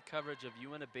live coverage of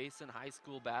Uintah Basin High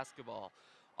School basketball,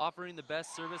 offering the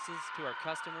best services to our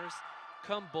customers.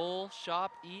 Come bowl,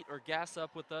 shop, eat, or gas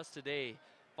up with us today.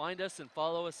 Find us and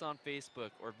follow us on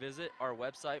Facebook or visit our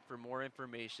website for more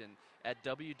information at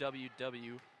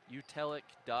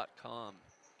www.utelic.com.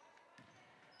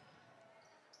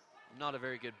 I'm not a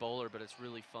very good bowler, but it's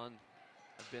really fun.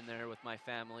 I've been there with my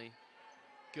family.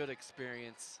 Good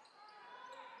experience.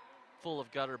 Full of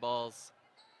gutter balls.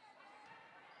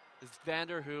 As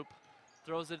Vanderhoop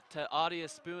throws it to Adia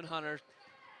Spoonhunter.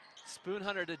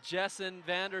 Spoonhunter to Jessen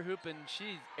Vanderhoop, and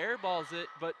she airballs it,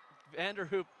 but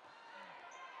Vanderhoop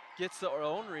gets the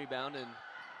own rebound, and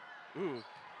ooh.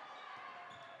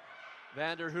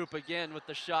 Vanderhoop again with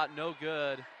the shot, no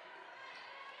good.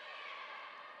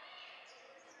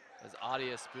 As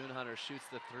Adia Spoonhunter shoots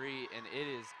the three, and it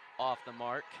is off the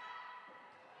mark.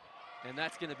 And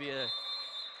that's going to be a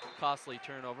costly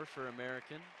turnover for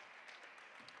American.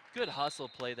 Good hustle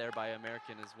play there by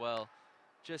American as well.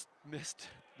 Just missed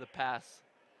the pass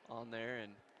on there,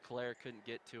 and Claire couldn't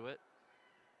get to it.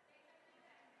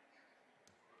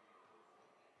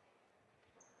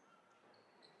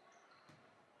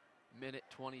 Minute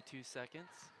 22 seconds.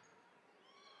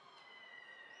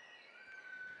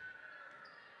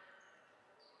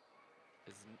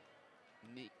 As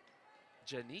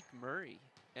Janique Murray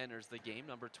enters the game,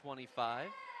 number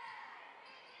 25.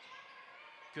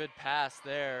 Good pass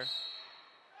there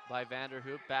by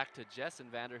Vanderhoop, back to Jessen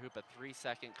Vanderhoop, a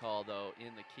 3-second call though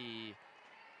in the key.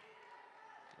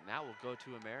 And that will go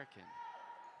to American.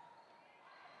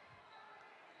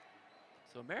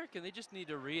 So American, they just need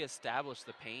to reestablish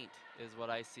the paint is what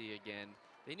I see again.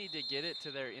 They need to get it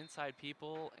to their inside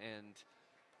people and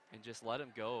just let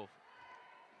them go.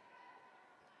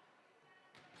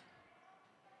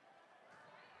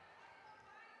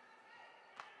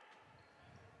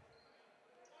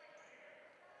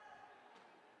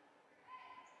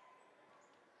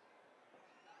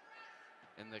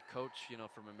 And the coach, you know,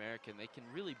 from American, they can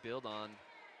really build on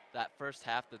that first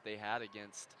half that they had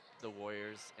against the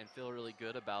Warriors and feel really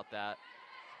good about that.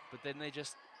 But then they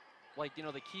just, like, you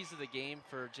know, the keys of the game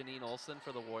for Janine Olson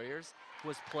for the Warriors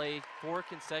was play 4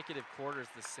 consecutive quarters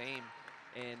the same.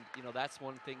 And, you know, that's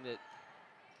one thing that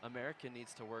American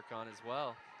needs to work on as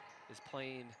well, is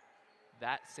playing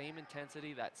that same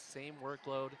intensity, that same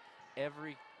workload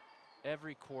every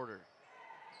quarter.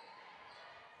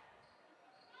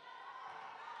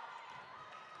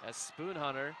 As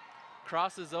Spoonhunter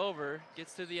crosses over,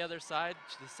 gets to the other side,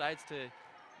 decides to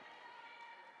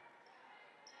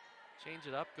change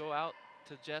it up, go out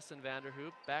to Jessen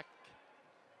Vanderhoop, back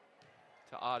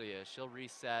to Adia. She'll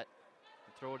reset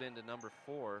and throw it into number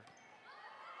 4.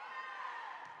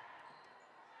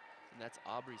 And that's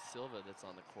Aubrey Silva that's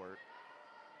on the court.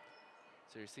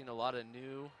 So you're seeing a lot of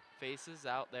new faces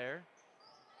out there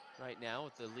right now,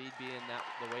 with the lead being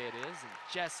the way it is. And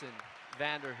Jessen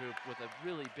Vanderhoop with a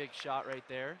really big shot right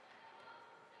there.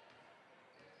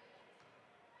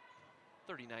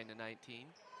 39-19.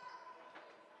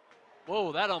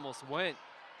 Whoa, that almost went.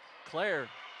 Claire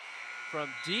from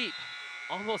deep,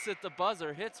 almost at the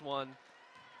buzzer, hits one,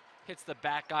 hits the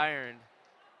back iron.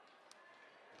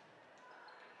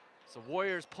 So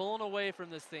Warriors pulling away from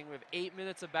this thing. We have 8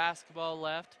 minutes of basketball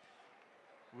left.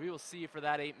 We will see you for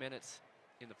that 8 minutes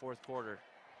in the fourth quarter.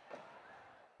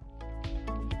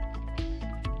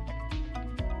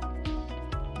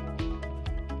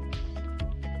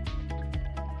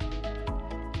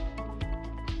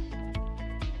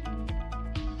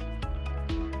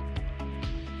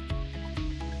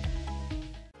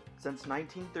 Since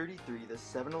 1933, the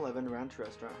 7-Eleven Ranch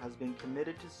restaurant has been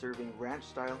committed to serving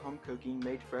ranch-style home cooking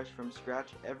made fresh from scratch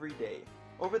every day.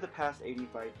 Over the past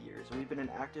 85 years, we've been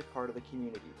an active part of the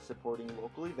community, supporting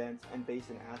local events and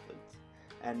basin athletes.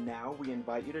 And now we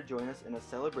invite you to join us in a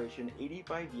celebration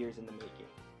 85 years in the making.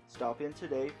 Stop in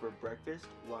today for breakfast,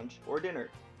 lunch, or dinner.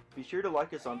 Be sure to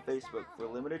like us on Facebook for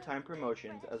limited time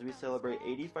promotions as we celebrate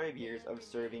 85 years of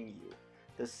serving you.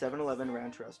 The 7-Eleven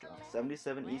Ranch Restaurant,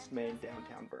 77 East Main,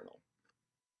 downtown Vernal.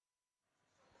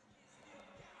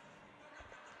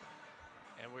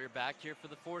 And we're back here for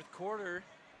the fourth quarter.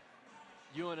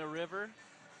 Uintah River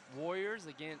Warriors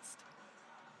against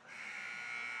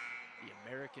the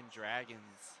American Dragons.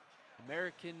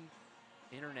 American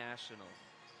International.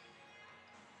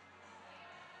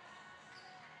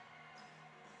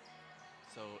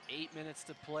 So 8 minutes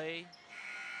to play.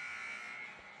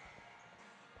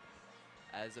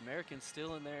 As Americans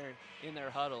still in their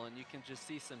huddle, and you can just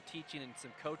see some teaching and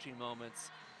some coaching moments.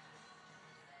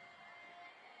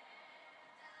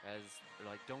 As they're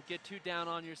like, don't get too down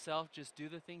on yourself, just do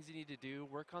the things you need to do,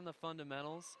 work on the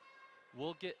fundamentals.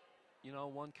 We'll get,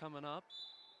 one coming up.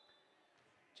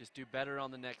 Just do better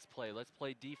on the next play. Let's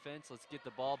play defense, let's get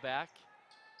the ball back.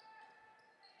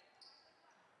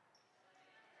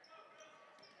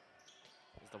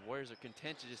 As the Warriors are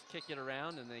content to just kick it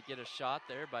around, and they get a shot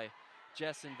there by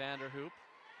Jessen Vanderhoop.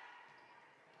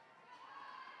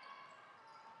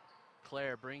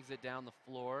 Claire brings it down the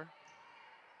floor.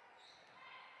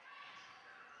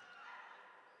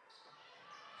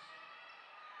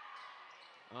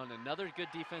 On another good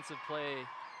defensive play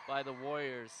by the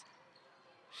Warriors.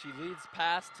 She leads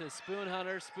pass to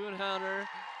Spoonhunter. Spoonhunter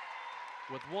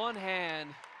with one hand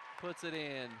puts it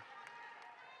in.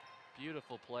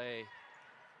 Beautiful play.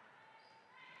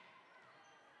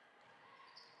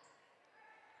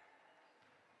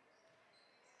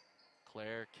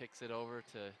 Claire kicks it over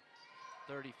to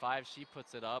 35. She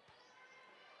puts it up.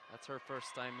 That's her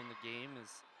first time in the game is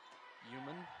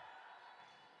Human.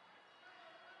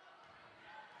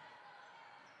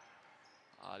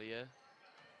 Adia.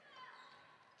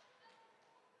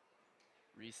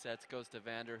 Resets, goes to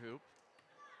Vanderhoop.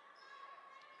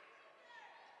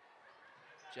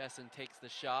 Jessen takes the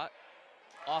shot.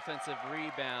 Offensive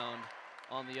rebound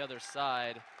on the other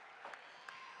side.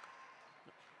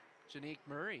 Janique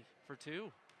Murray for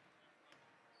two.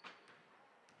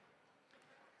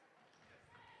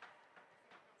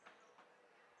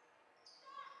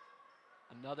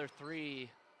 Another three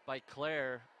by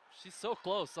Claire. She's so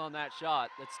close on that shot.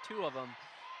 That's two of them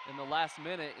in the last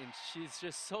minute, and she's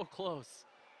just so close.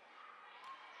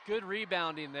 Good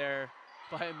rebounding there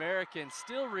by American.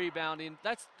 Still rebounding.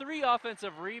 That's three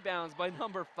offensive rebounds by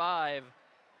number 5.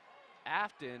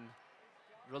 Afton,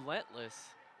 relentless.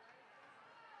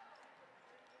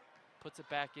 Puts it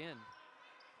back in.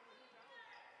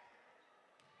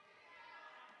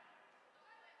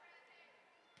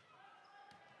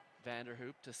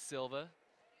 Vanderhoop to Silva.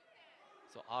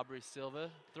 So Aubrey Silva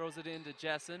throws it into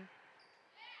Jessen.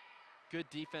 Good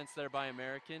defense there by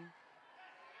American.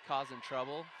 Causing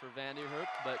trouble for Vanderhoop,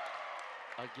 but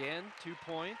again, 2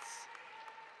 points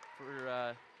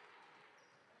for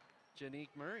Janique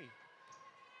Murray.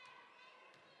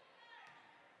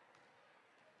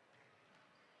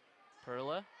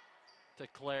 Perla to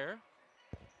Claire.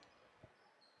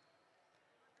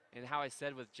 And how I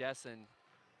said with Jessen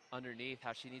underneath,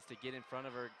 how she needs to get in front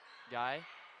of her guy.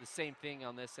 The same thing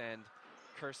on this end.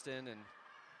 Kirsten and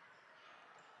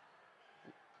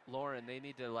Lauren, they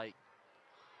need to like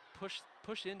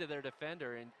push into their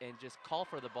defender and just call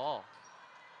for the ball.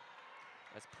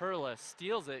 As Perla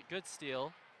steals it, good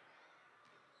steal.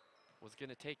 Was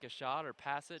gonna take a shot or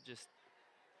pass it, just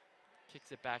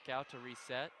kicks it back out to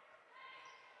reset.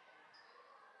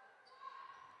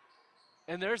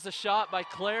 And there's the shot by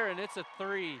Claire, and it's a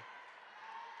 3.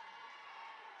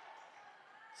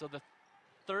 So the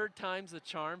third time's the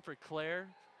charm for Claire,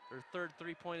 her third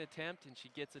three-point attempt, and she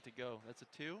gets it to go. That's a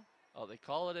 2? Oh, they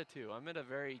call it a 2. I'm in a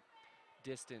very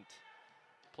distant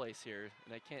place here,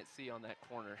 and I can't see on that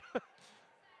corner.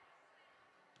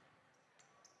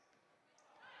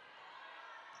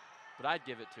 but I'd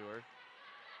give it to her.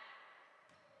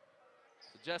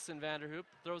 So Justin Vanderhoop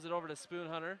throws it over to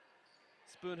Spoonhunter.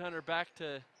 Spoonhunter back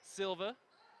to Silva.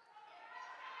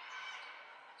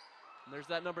 And there's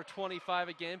that number 25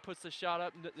 again, puts the shot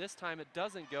up. This time it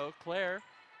doesn't go. Claire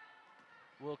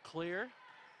will clear.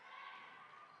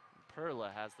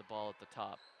 Perla has the ball at the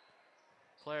top.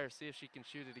 Claire, see if she can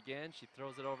shoot it again. She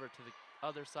throws it over to the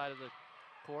other side of the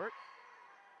court.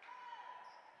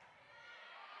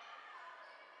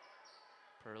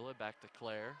 Perla back to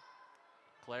Claire.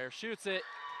 Claire shoots it.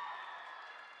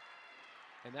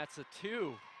 And that's a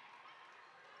two.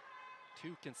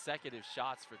 Two consecutive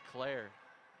shots for Claire.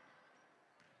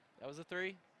 That was a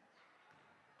three?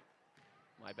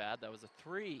 My bad, that was a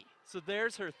three. So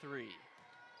there's her three.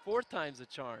 Fourth time's a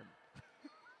charm.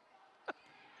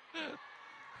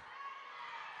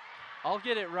 I'll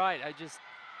get it right, I just...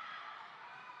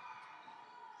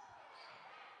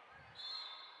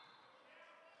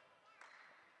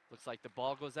 Looks like the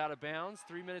ball goes out of bounds.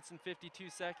 3 minutes and 52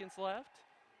 seconds left.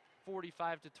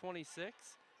 45 to 26.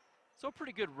 So a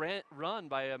pretty good run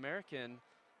by American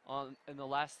in the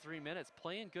last 3 minutes.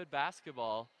 Playing good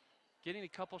basketball. Getting a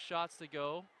couple shots to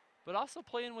go. But also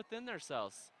playing within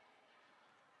themselves.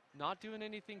 Not doing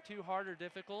anything too hard or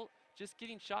difficult. Just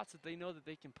getting shots that they know that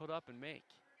they can put up and make.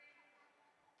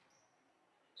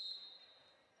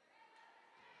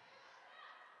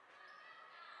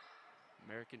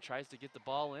 American tries to get the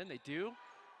ball in. They do.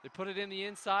 They put it in the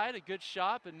inside. A good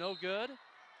shot, but no good.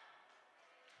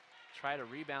 Try to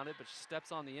rebound it, but she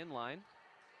steps on the in line.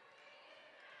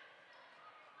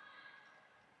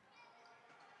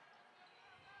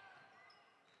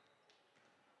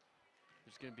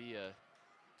 There's going to be a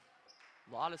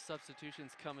lot of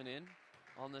substitutions coming in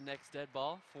on the next dead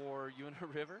ball for Uintah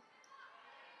River.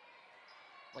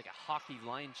 Like a hockey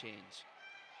line change.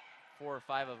 4 or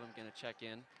 5 of them going to check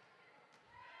in.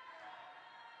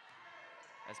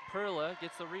 As Perla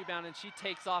gets the rebound and she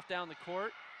takes off down the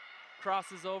court.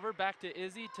 Crosses over, back to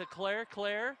Izzy, to Claire.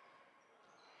 Claire,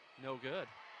 no good.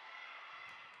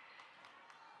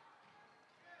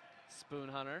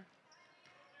 Spoonhunter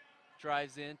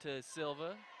drives into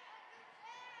Silva.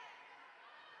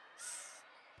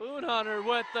 Spoonhunter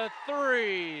with the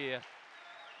three.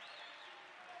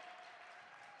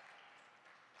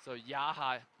 So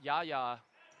Yaya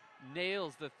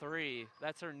nails the three.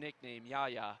 That's her nickname,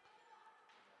 Yaya.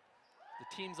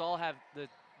 The teams all have, the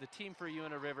team for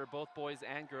Uintah River, both boys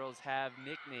and girls, have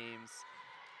nicknames.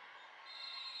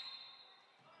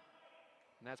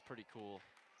 And that's pretty cool.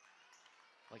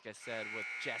 Like I said, with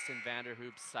Jessin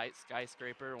Vanderhoop's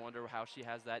skyscraper, I wonder how she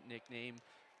has that nickname.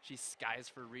 She skies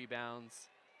for rebounds.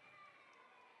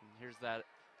 And here's that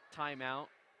timeout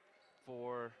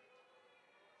for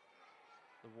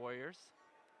the Warriors.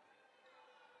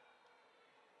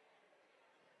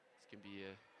 This can be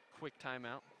a quick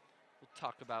timeout. We'll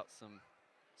talk about some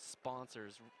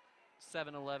sponsors.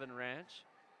 7-Eleven Ranch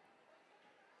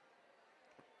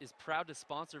is proud to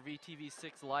sponsor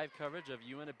VTV6 live coverage of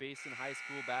Uintah Basin High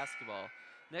School basketball.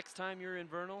 Next time you're in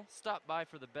Vernal, stop by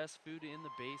for the best food in the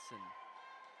basin.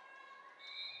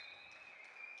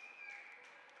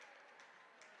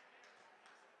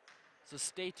 So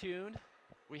stay tuned.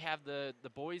 We have the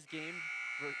boys game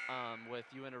with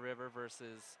Uintah River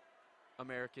versus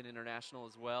American International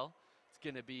as well. It's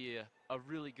going to be a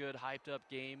really good, hyped up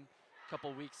game. A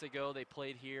couple weeks ago, they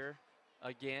played here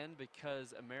again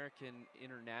because American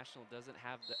International doesn't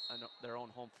have their own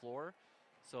home floor.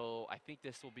 So I think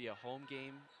this will be a home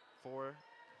game for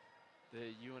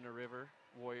the Uintah River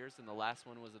Warriors, and the last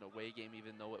one was an away game,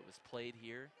 even though it was played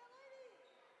here.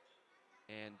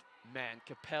 And man,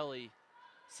 Capelli,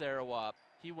 Sarawak,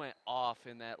 he went off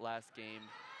in that last game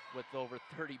with over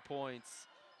 30 points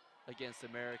against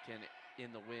American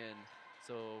in the win.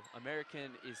 So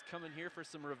American is coming here for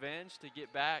some revenge to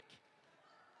get back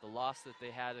the loss that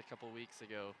they had a couple weeks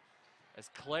ago. As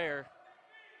Claire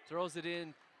throws it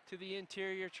in to the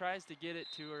interior, tries to get it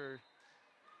to her.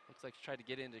 Looks like she tried to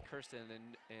get into Kirsten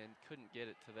and couldn't get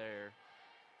it to there.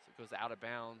 So it goes out of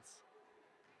bounds.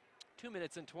 2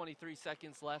 minutes and 23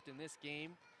 seconds left in this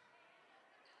game.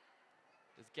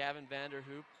 As Gavin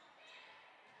Vanderhoop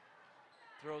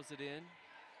throws it in.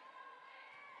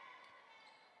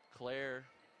 Claire,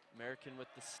 American with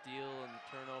the steal and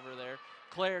turnover there.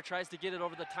 Claire tries to get it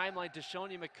over the timeline to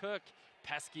Shonya McCook.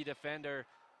 Pesky defender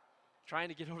trying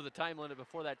to get over the time limit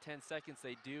before that 10 seconds.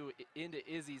 They do into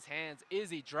Izzy's hands.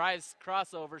 Izzy drives,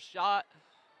 crossover, shot.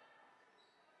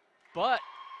 But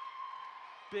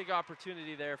big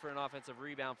opportunity there for an offensive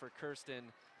rebound for Kirsten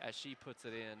as she puts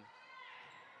it in.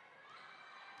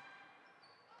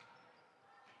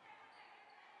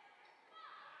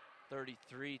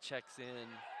 33 checks in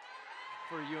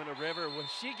for Uintah River when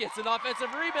she gets an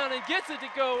offensive rebound and gets it to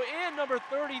go in. Number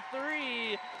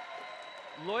 33,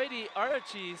 Loidi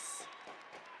Arachis.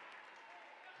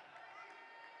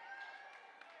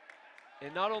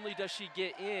 And not only does she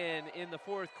get in the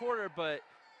fourth quarter, but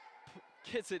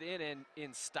gets it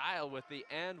in style with the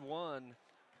and one.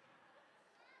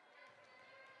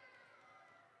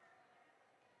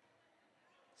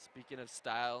 Speaking of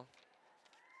style,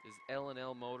 is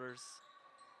L&L Motors.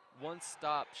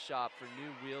 One-stop shop for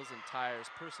new wheels and tires,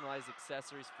 personalized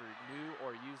accessories for new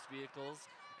or used vehicles,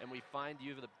 and we find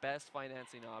you the best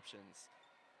financing options.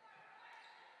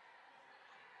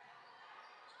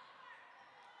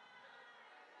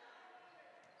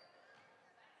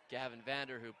 Gavin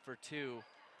Vanderhoop for 2.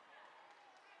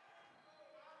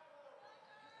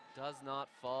 Does not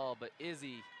fall, but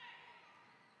Izzy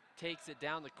takes it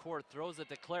down the court, throws it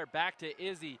to Claire, back to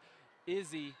Izzy.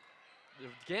 Izzy,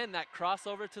 again, that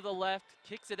crossover to the left,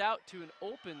 kicks it out to an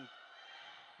open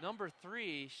number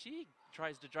 3. She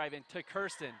tries to drive into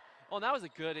Kirsten. Oh, and that was a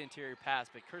good interior pass,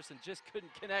 but Kirsten just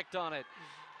couldn't connect on it.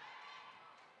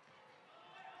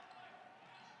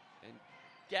 And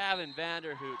Gavin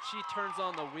Vanderhoot, she turns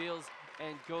on the wheels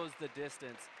and goes the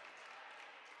distance.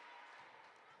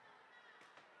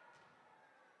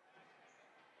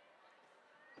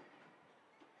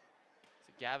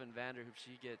 So Gavin Vanderhoot,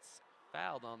 she gets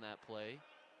fouled on that play.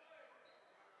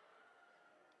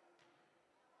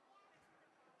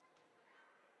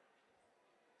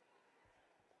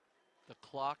 The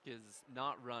clock is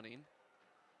not running.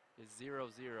 It's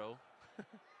 0-0.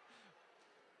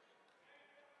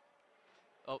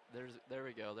 Oh, there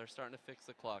we go. They're starting to fix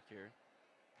the clock here.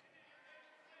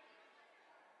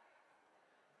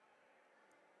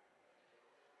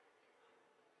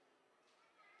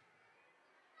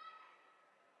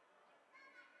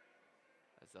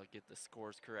 As they'll get the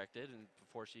scores corrected and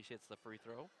before she hits the free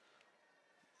throw.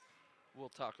 We'll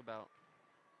talk about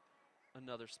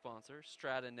another sponsor.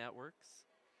 Strata Networks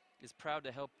is proud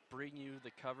to help bring you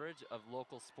the coverage of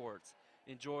local sports.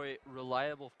 Enjoy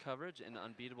reliable coverage and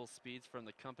unbeatable speeds from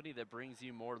the company that brings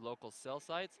you more local cell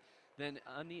sites than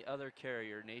any other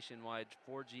carrier. Nationwide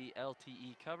 4G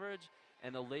LTE coverage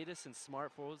and the latest in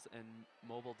smartphones and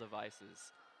mobile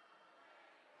devices.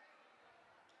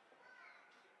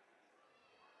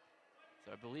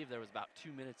 So I believe there was about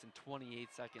 2 minutes and 28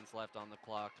 seconds left on the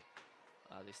clock.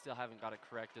 They still haven't got it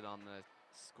corrected on the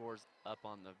scores up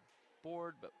on the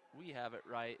board, but we have it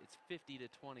right. It's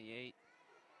 50-28.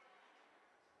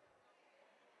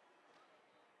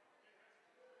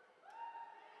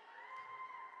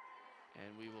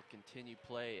 And we will continue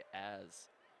play as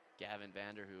Gavin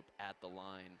Vanderhoop at the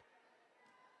line.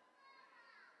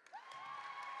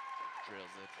 Drills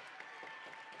it.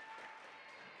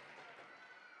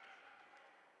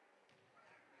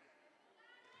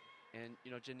 And,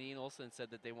 you know, Janine Olsen said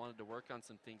that they wanted to work on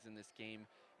some things in this game,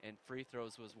 and free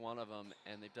throws was one of them,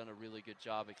 and they've done a really good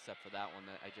job except for that one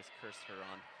that I just cursed her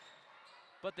on.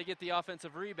 But they get the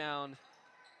offensive rebound.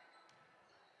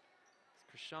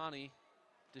 It's Krishani,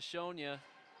 Deshonia,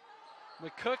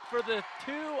 McCook for the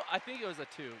 2. I think it was a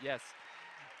 2, yes.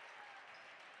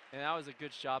 And that was a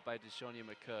good shot by Deshonia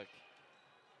McCook.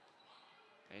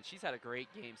 And she's had a great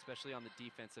game, especially on the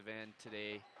defensive end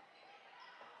today.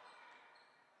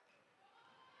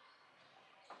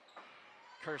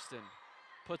 Kirsten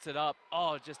puts it up.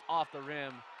 Oh, just off the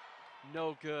rim.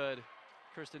 No good.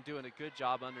 Kirsten doing a good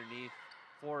job underneath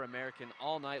for American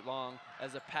all night long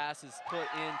as a pass is put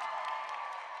in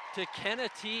to Kenna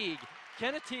Teague.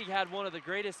 Kenna Teague had one of the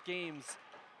greatest games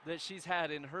that she's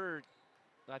had in her,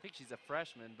 I think she's a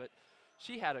freshman, but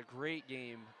she had a great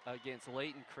game against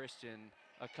Layton Christian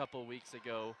a couple weeks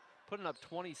ago, putting up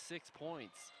 26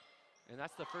 points. And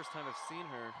that's the first time I've seen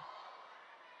her.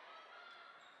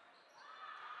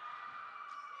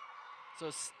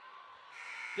 So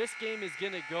this game is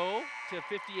going to go to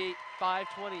 58-28.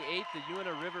 The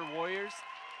Uintah River Warriors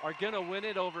are going to win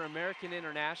it over American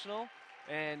International.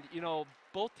 And, you know,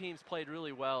 both teams played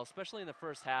really well, especially in the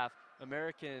first half.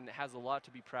 American has a lot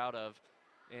to be proud of.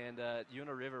 And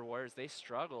Uintah River Warriors, they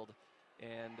struggled.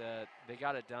 And they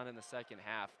got it done in the second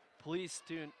half. Please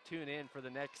tune in for the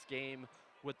next game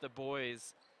with the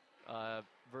boys.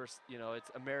 Versus, you know,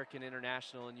 it's American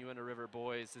International and Uintah River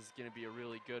boys is going to be a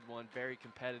really good one. Very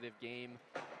competitive game.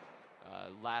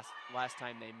 Last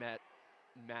time they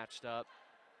matched up,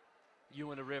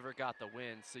 Uintah River got the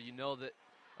win. So you know that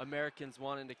Americans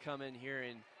wanting to come in here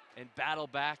and battle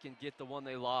back and get the one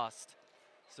they lost.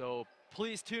 So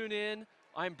please tune in.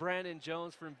 I'm Brandon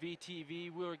Jones from VTV.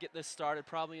 We'll get this started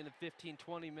probably in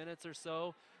 15-20 minutes or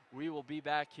so. We will be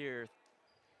back here.